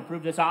 acknowledge, and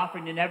approve this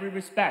offering in every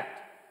respect.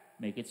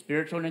 Make it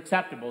spiritual and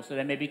acceptable, so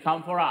that it may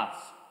become for us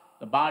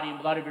the body and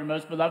blood of your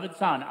most beloved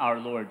Son, our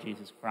Lord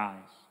Jesus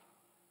Christ.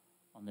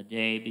 On the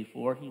day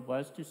before he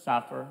was to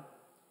suffer,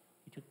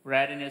 he took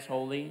bread in his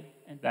holy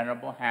and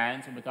venerable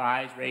hands, and with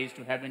eyes raised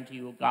to heaven to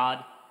you, O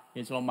God,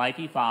 his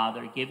almighty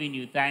Father, giving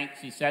you thanks,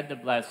 he said the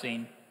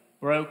blessing,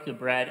 broke the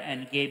bread,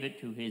 and gave it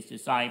to his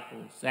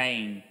disciples,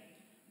 saying,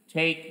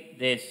 "Take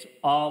this,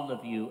 all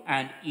of you,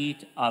 and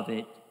eat of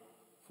it,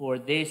 for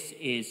this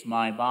is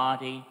my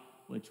body,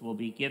 which will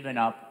be given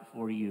up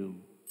for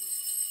you."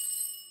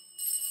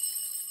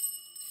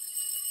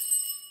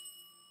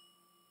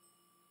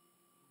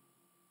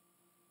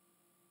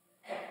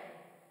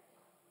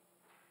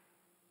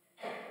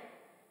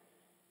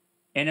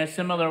 In a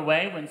similar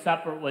way, when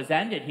supper was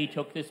ended, he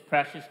took this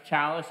precious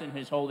chalice in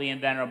his holy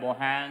and venerable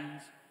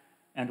hands,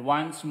 and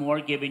once more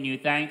giving you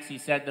thanks, he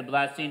said the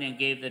blessing and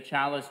gave the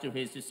chalice to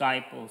his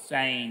disciples,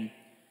 saying,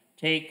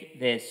 "Take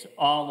this,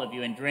 all of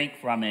you, and drink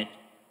from it,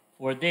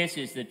 for this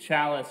is the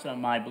chalice of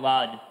my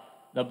blood,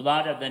 the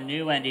blood of the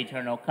new and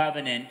eternal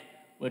covenant,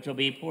 which will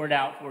be poured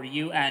out for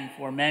you and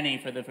for many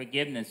for the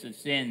forgiveness of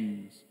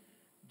sins.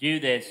 Do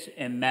this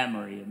in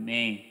memory of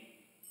me."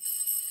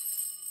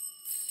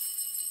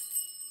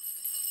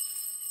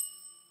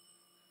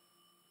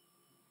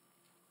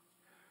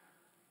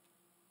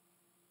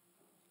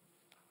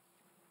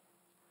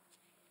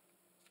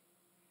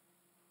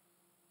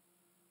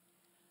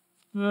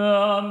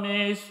 The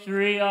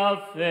mystery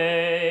of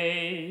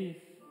faith.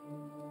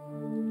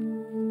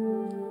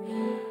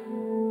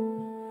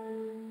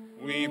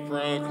 We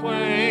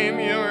proclaim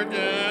your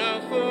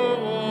death, O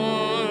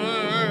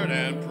Lord,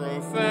 and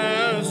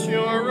profess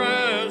your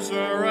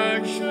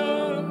resurrection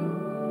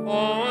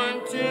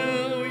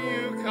until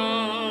you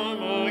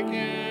come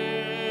again.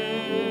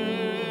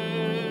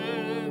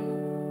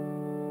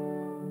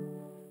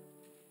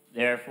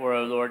 Therefore,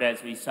 O Lord,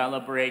 as we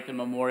celebrate the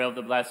memorial of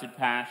the blessed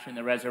Passion,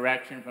 the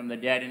resurrection from the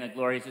dead, and the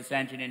glorious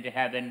ascension into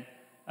heaven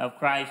of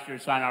Christ, your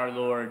Son, our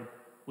Lord,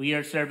 we,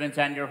 your servants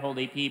and your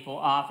holy people,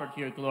 offer to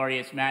your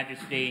glorious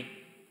majesty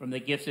from the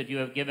gifts that you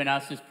have given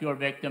us, this pure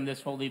victim,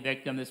 this holy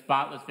victim, this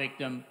spotless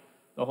victim,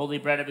 the holy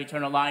bread of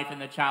eternal life and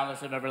the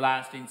chalice of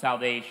everlasting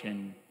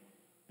salvation.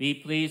 Be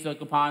pleased to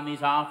look upon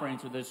these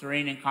offerings with a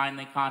serene and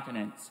kindly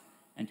countenance,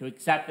 and to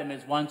accept them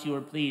as once you were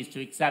pleased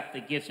to accept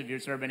the gifts of your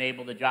servant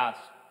Abel the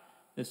just,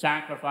 the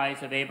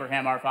sacrifice of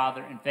Abraham our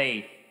father in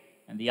faith,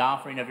 and the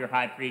offering of your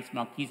high priest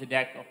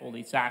Melchizedek, the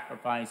holy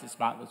sacrifice, the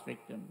spotless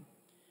victim.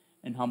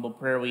 In humble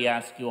prayer we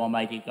ask you,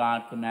 Almighty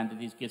God, command that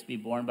these gifts be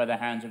borne by the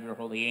hands of your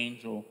holy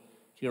angel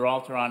to your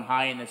altar on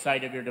high in the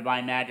sight of your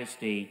divine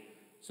majesty,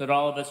 so that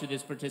all of us through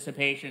this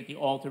participation at the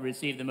altar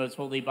receive the most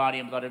holy body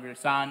and blood of your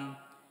Son,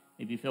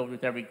 may be filled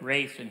with every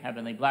grace and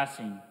heavenly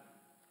blessing.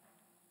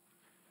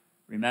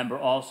 Remember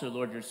also,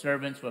 Lord, your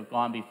servants who have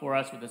gone before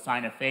us with the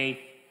sign of faith,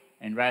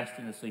 and rest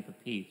in the sleep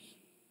of peace.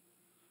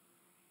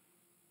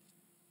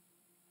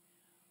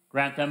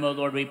 Grant them, O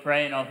Lord, we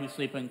pray, and all who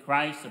sleep in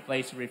Christ, a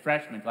place of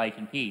refreshment, light,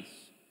 and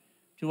peace.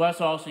 To us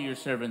also, your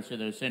servants, to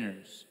those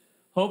sinners,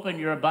 hope in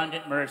your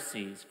abundant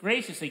mercies.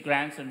 Graciously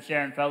grant them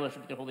share in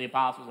fellowship with the holy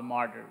apostles and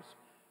martyrs,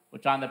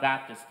 with John the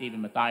Baptist,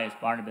 Stephen, Matthias,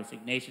 Barnabas,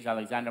 Ignatius,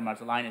 Alexander,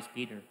 Marcellinus,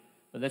 Peter,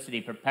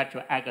 Felicity,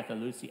 Perpetua, Agatha,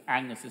 Lucy,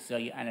 Agnes,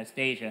 Cecilia,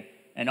 Anastasia,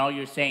 and all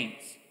your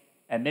saints.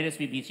 Admit us,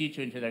 we beseech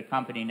you, into their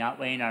company, not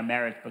weighing our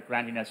merits, but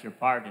granting us your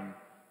pardon,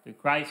 through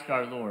Christ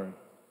our Lord,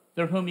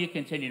 through whom you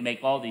continue to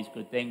make all these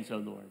good things, O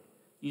Lord.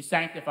 You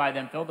sanctify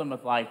them, fill them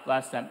with life,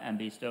 bless them, and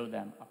bestow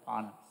them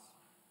upon us.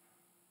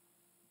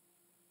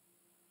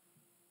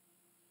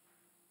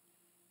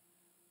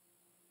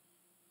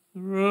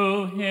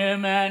 Through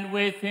him, and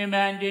with him,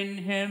 and in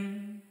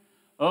him,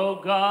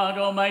 O God,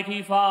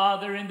 Almighty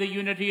Father, in the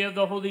unity of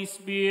the Holy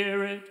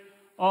Spirit,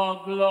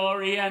 all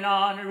glory and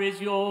honor is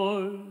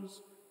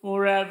yours,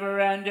 forever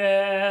and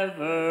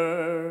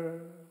ever.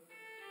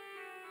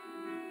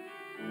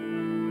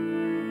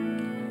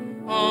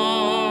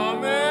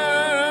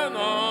 Amen,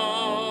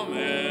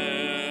 amen,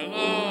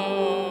 amen.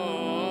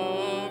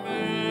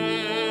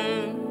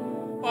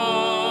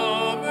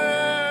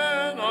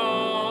 Amen,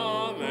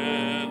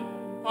 amen,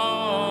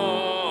 amen.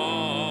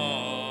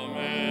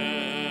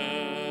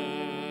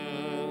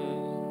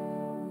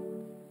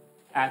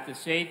 At the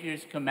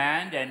Savior's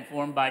command and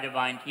formed by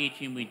divine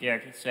teaching, we dare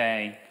to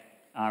say,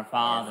 Our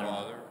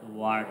Father,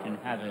 who art in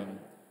heaven,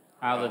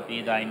 hallowed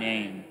be thy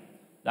name.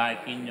 Thy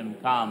kingdom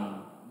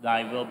come,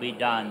 thy will be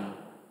done,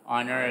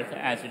 on earth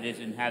as it is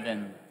in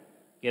heaven.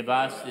 Give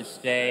us this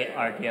day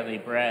our daily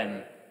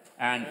bread,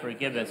 and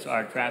forgive us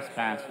our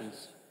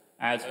trespasses,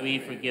 as we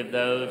forgive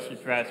those who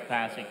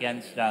trespass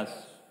against us.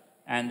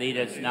 And lead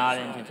us not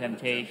into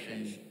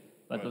temptation,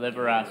 but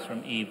deliver us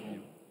from evil.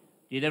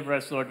 Deliver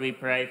us, Lord, we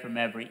pray, from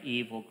every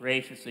evil.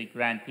 Graciously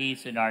grant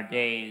peace in our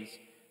days,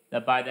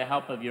 that by the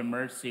help of your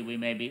mercy we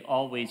may be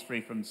always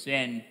free from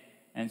sin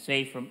and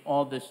safe from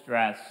all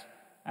distress,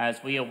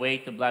 as we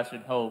await the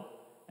blessed hope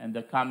and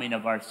the coming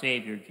of our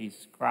Savior,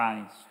 Jesus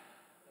Christ.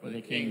 For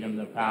the kingdom,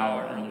 the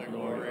power, and the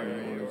glory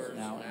are yours,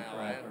 now and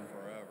forever.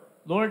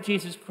 Lord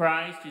Jesus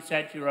Christ, you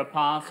said to your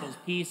apostles,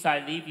 Peace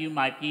I leave you,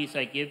 my peace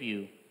I give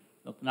you.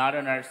 Look not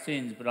on our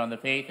sins, but on the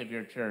faith of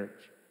your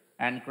church,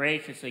 and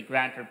graciously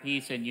grant her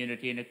peace and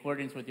unity in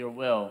accordance with your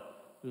will,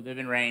 who live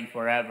and reign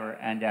forever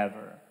and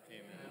ever.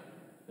 Amen.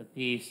 The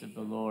peace of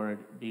the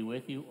Lord be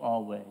with you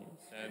always.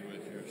 And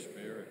with your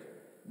spirit.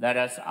 Let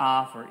us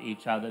offer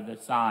each other the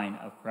sign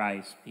of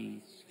Christ's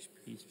peace.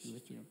 Peace be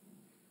with you.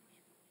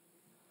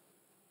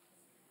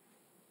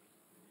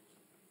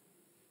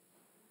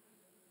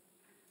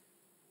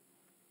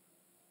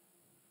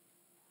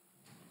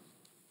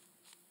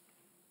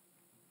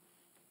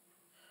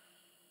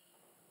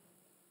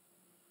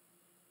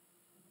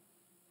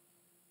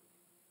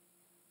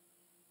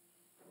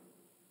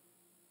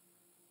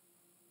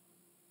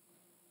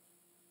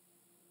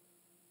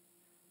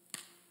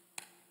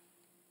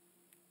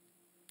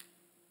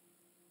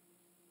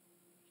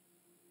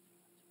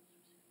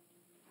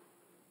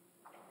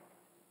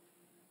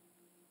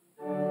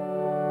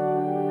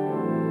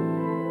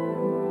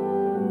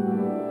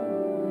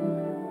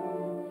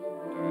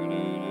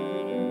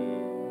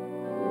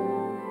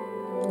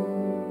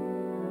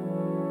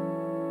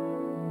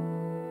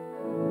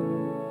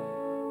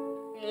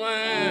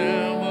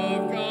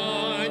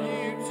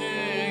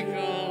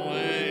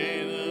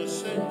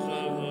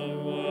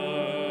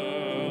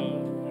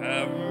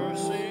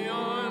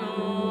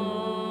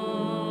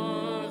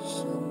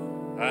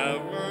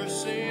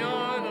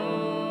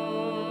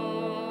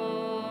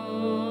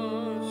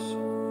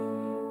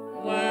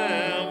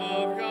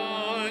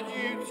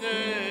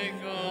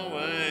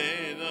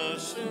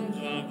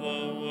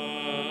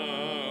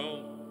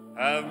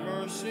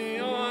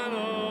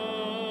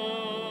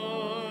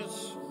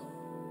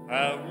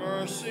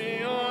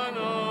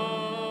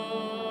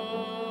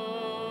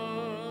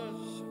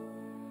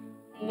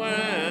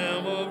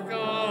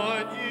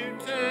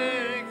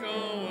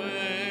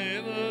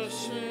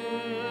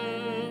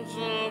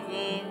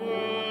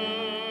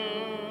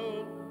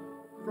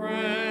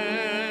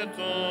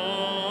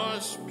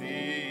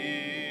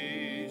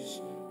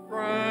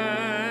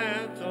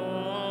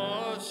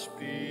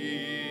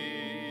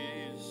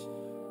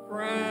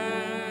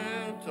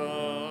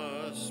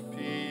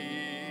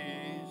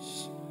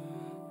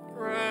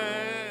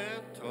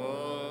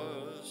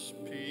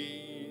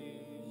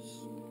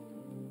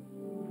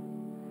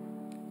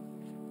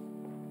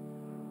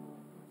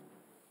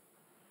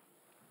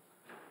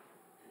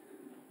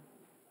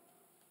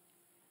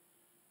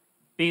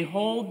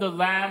 Behold the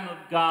Lamb of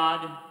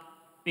God.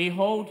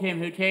 Behold him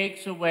who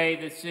takes away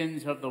the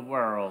sins of the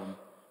world.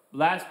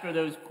 Blessed are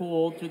those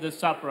called to the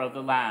supper of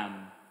the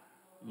Lamb.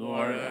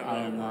 Lord, I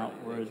am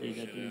not worthy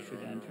that you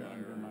should enter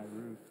under my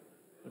roof,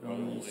 but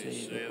only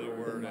say the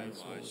word, and my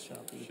soul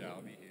shall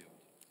be healed.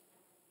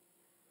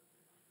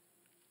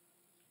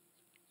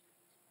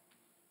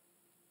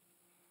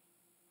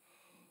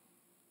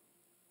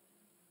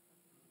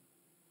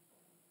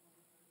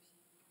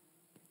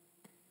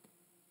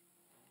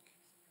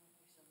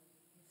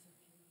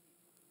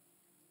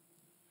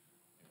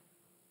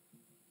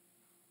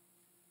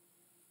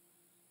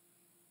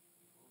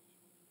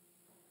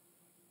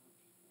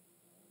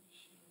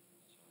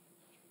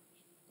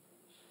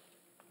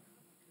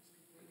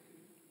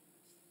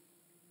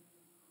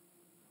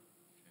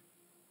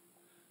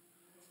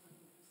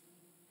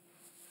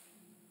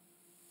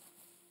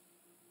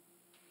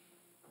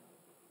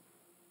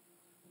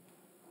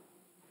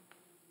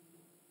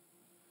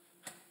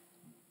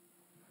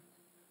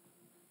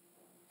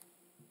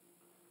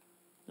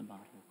 The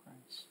body of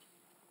Christ.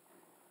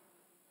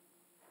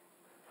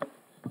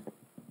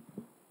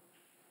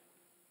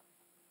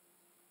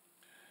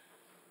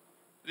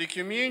 The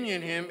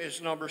communion hymn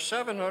is number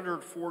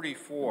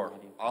 744.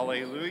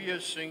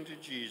 Alleluia, sing to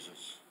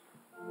Jesus.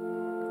 The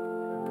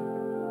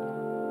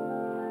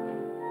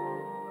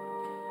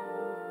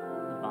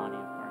body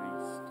of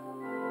Christ.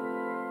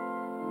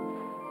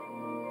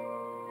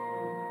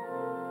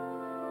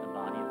 The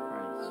body of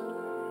Christ.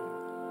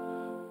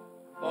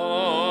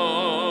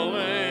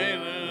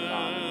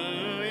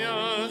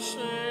 Alleluia,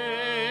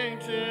 sing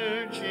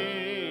to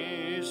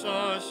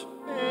Jesus.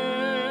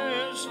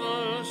 Is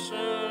the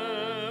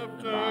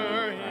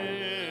scepter,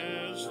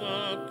 is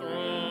the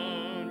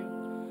throne.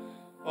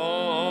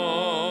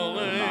 Alleluia,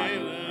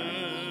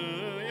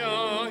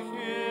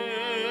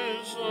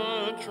 is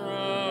the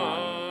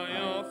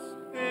triumph,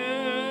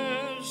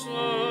 is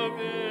the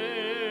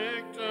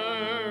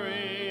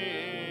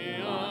victory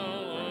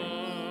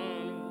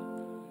alone.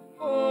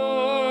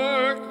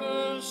 Hark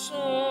the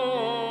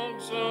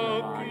songs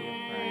of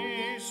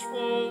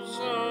peaceful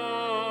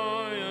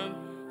Zion,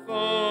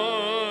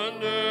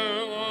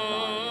 thunder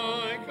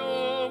like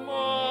a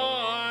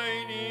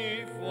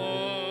mighty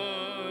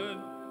flood.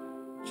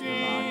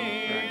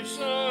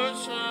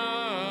 Jesus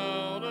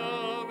out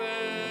of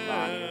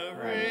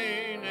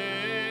every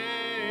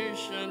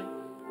nation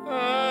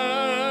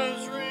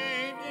has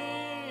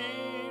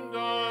redeemed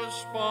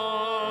us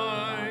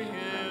by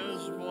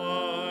his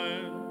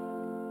blood.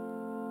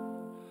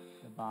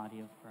 The body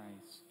of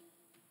Christ.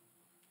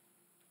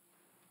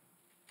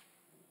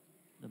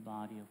 The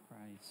body of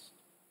Christ.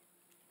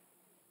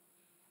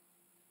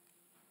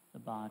 The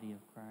body of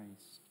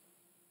Christ.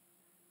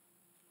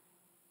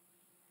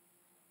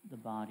 The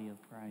body of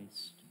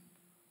Christ.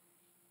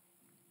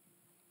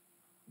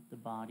 The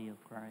body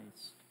of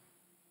Christ.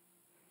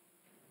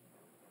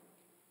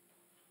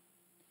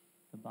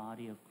 The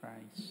body of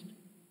Christ.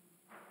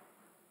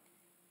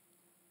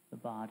 The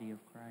body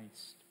of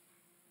Christ.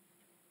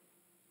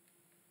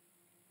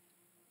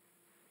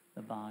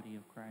 The body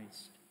of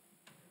Christ.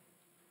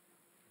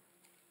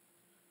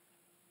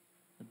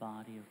 The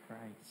body of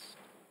Christ.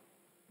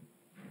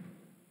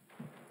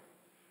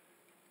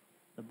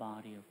 The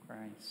body of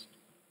Christ.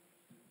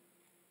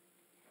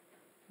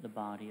 The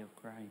body of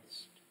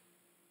Christ.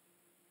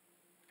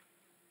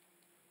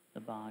 The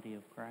body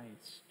of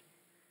Christ.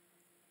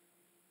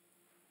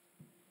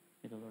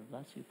 May the Lord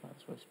bless you, Father,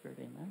 Holy Spirit,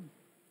 amen.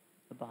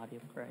 The body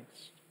of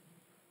Christ.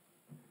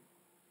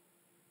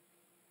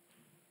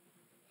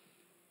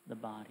 The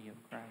body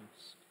of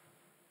Christ.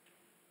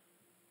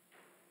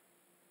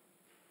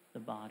 The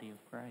body of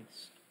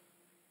Christ.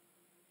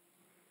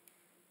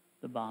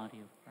 The body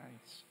of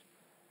Christ.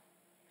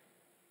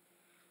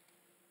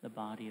 The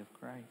body of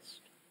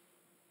Christ.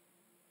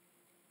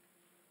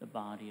 The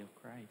body of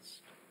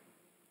Christ.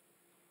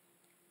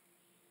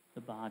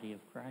 The body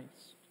of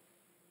Christ.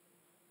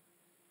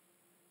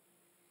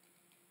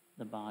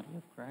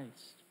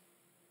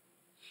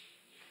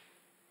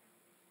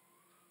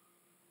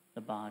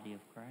 The body of Christ. The body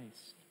of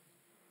Christ.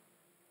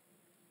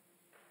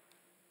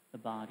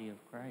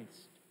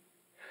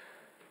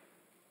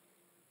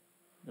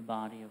 The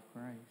body of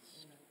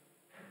Christ.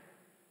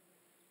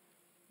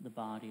 The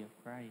body of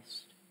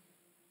Christ.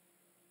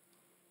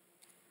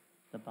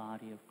 The body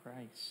of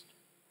Christ.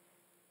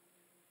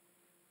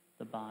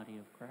 The body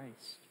of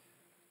Christ.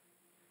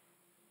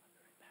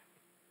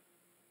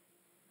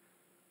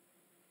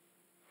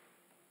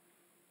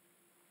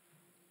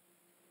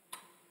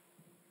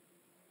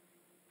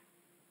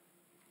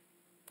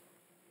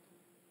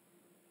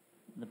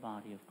 The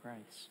body of Christ. The body of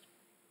Christ.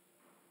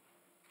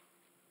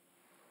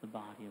 The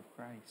body of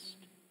Christ.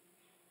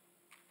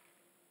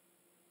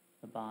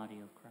 The body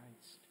of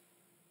Christ.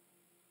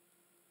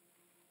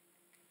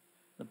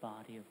 The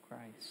body of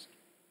Christ.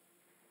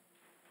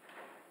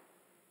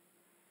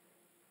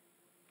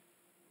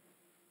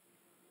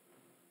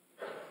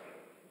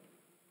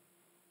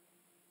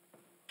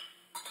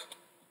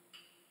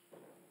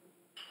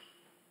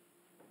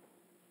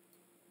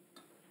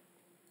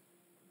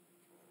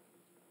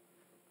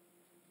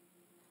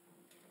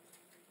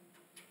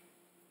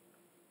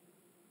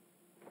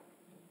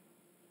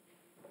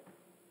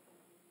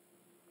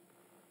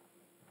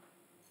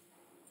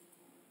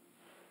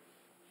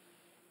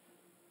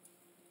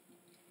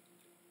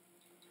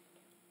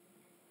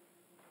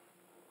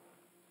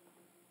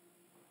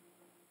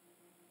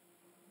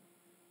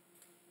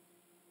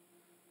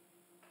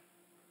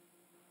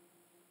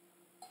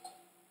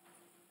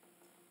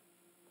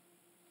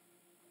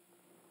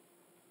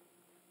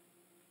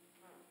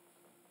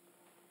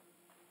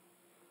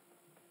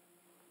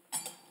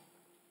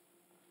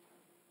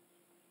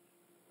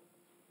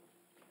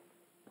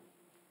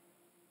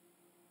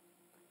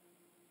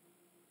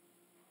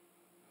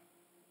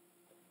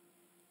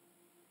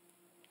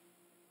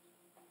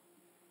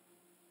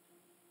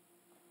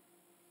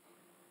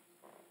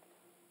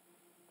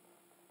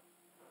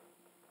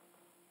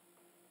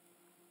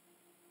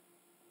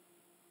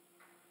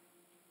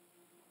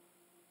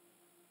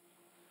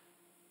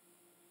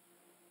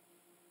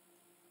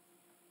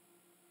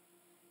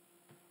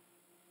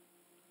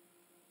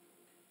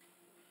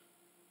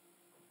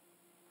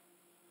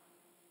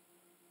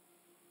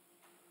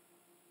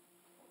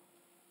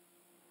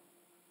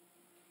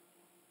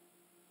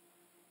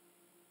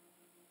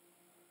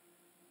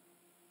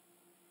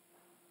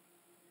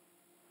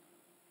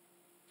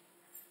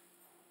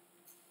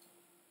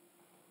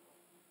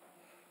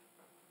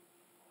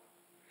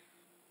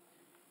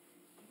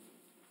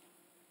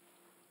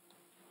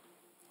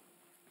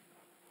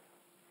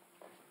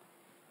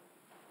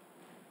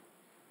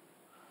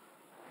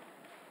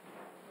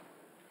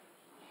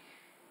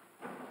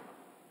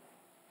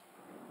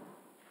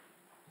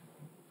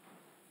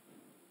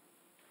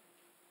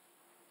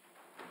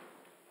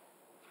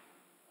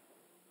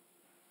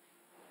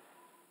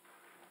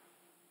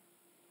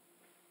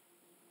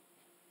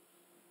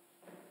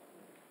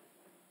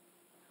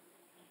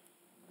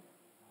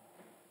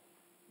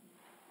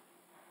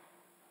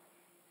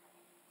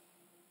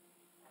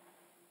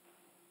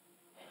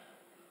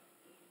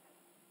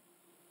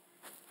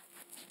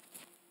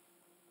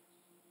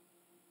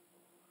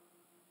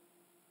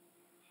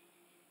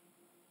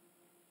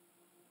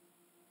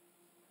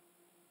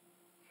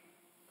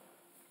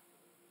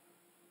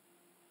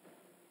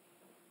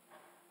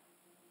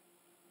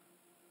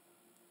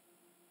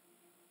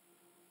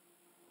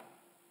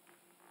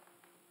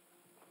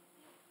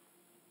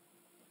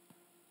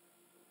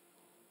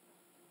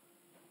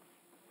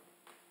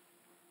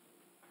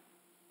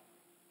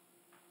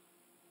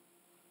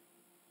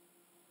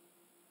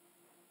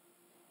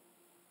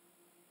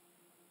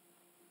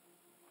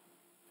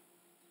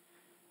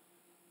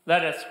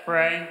 Let us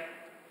pray.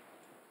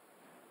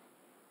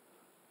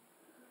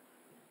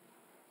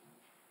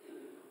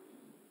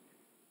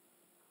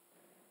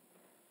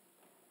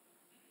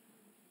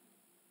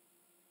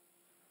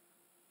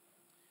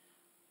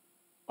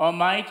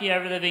 Almighty,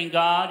 ever-living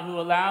God, who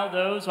allow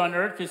those on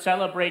earth to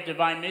celebrate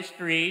divine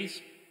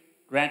mysteries,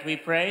 grant, we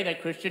pray,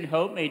 that Christian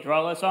hope may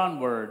draw us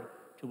onward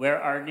to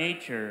where our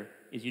nature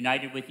is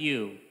united with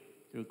you,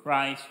 through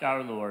Christ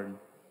our Lord.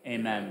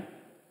 Amen.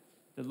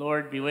 The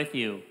Lord be with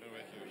you. And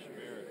with your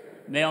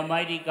spirit. May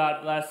Almighty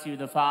God bless you,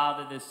 the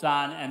Father, the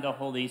Son, and the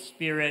Holy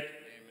Spirit.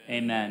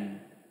 Amen.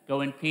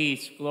 Go in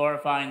peace,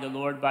 glorifying the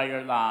Lord by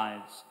your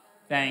lives.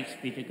 Thanks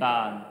be to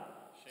God.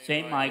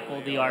 Saint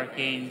Michael, the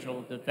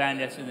archangel,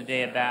 defend us in the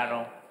day of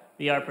battle.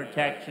 Be our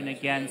protection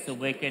against the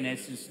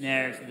wickedness and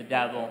snares of the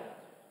devil.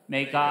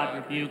 May God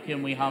rebuke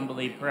him, we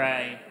humbly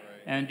pray.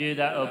 And do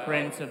thou, O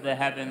Prince of the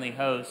heavenly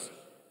host,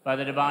 by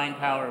the divine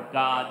power of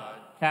God,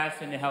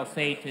 cast into hell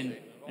Satan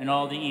and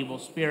all the evil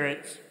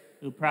spirits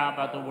who prowl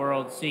about the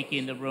world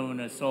seeking the ruin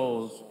of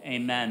souls.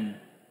 Amen.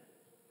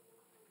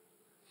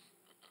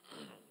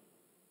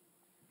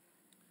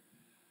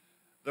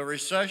 The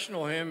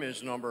recessional hymn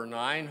is number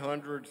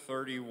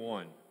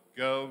 931.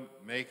 Go,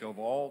 make of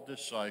all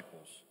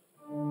disciples.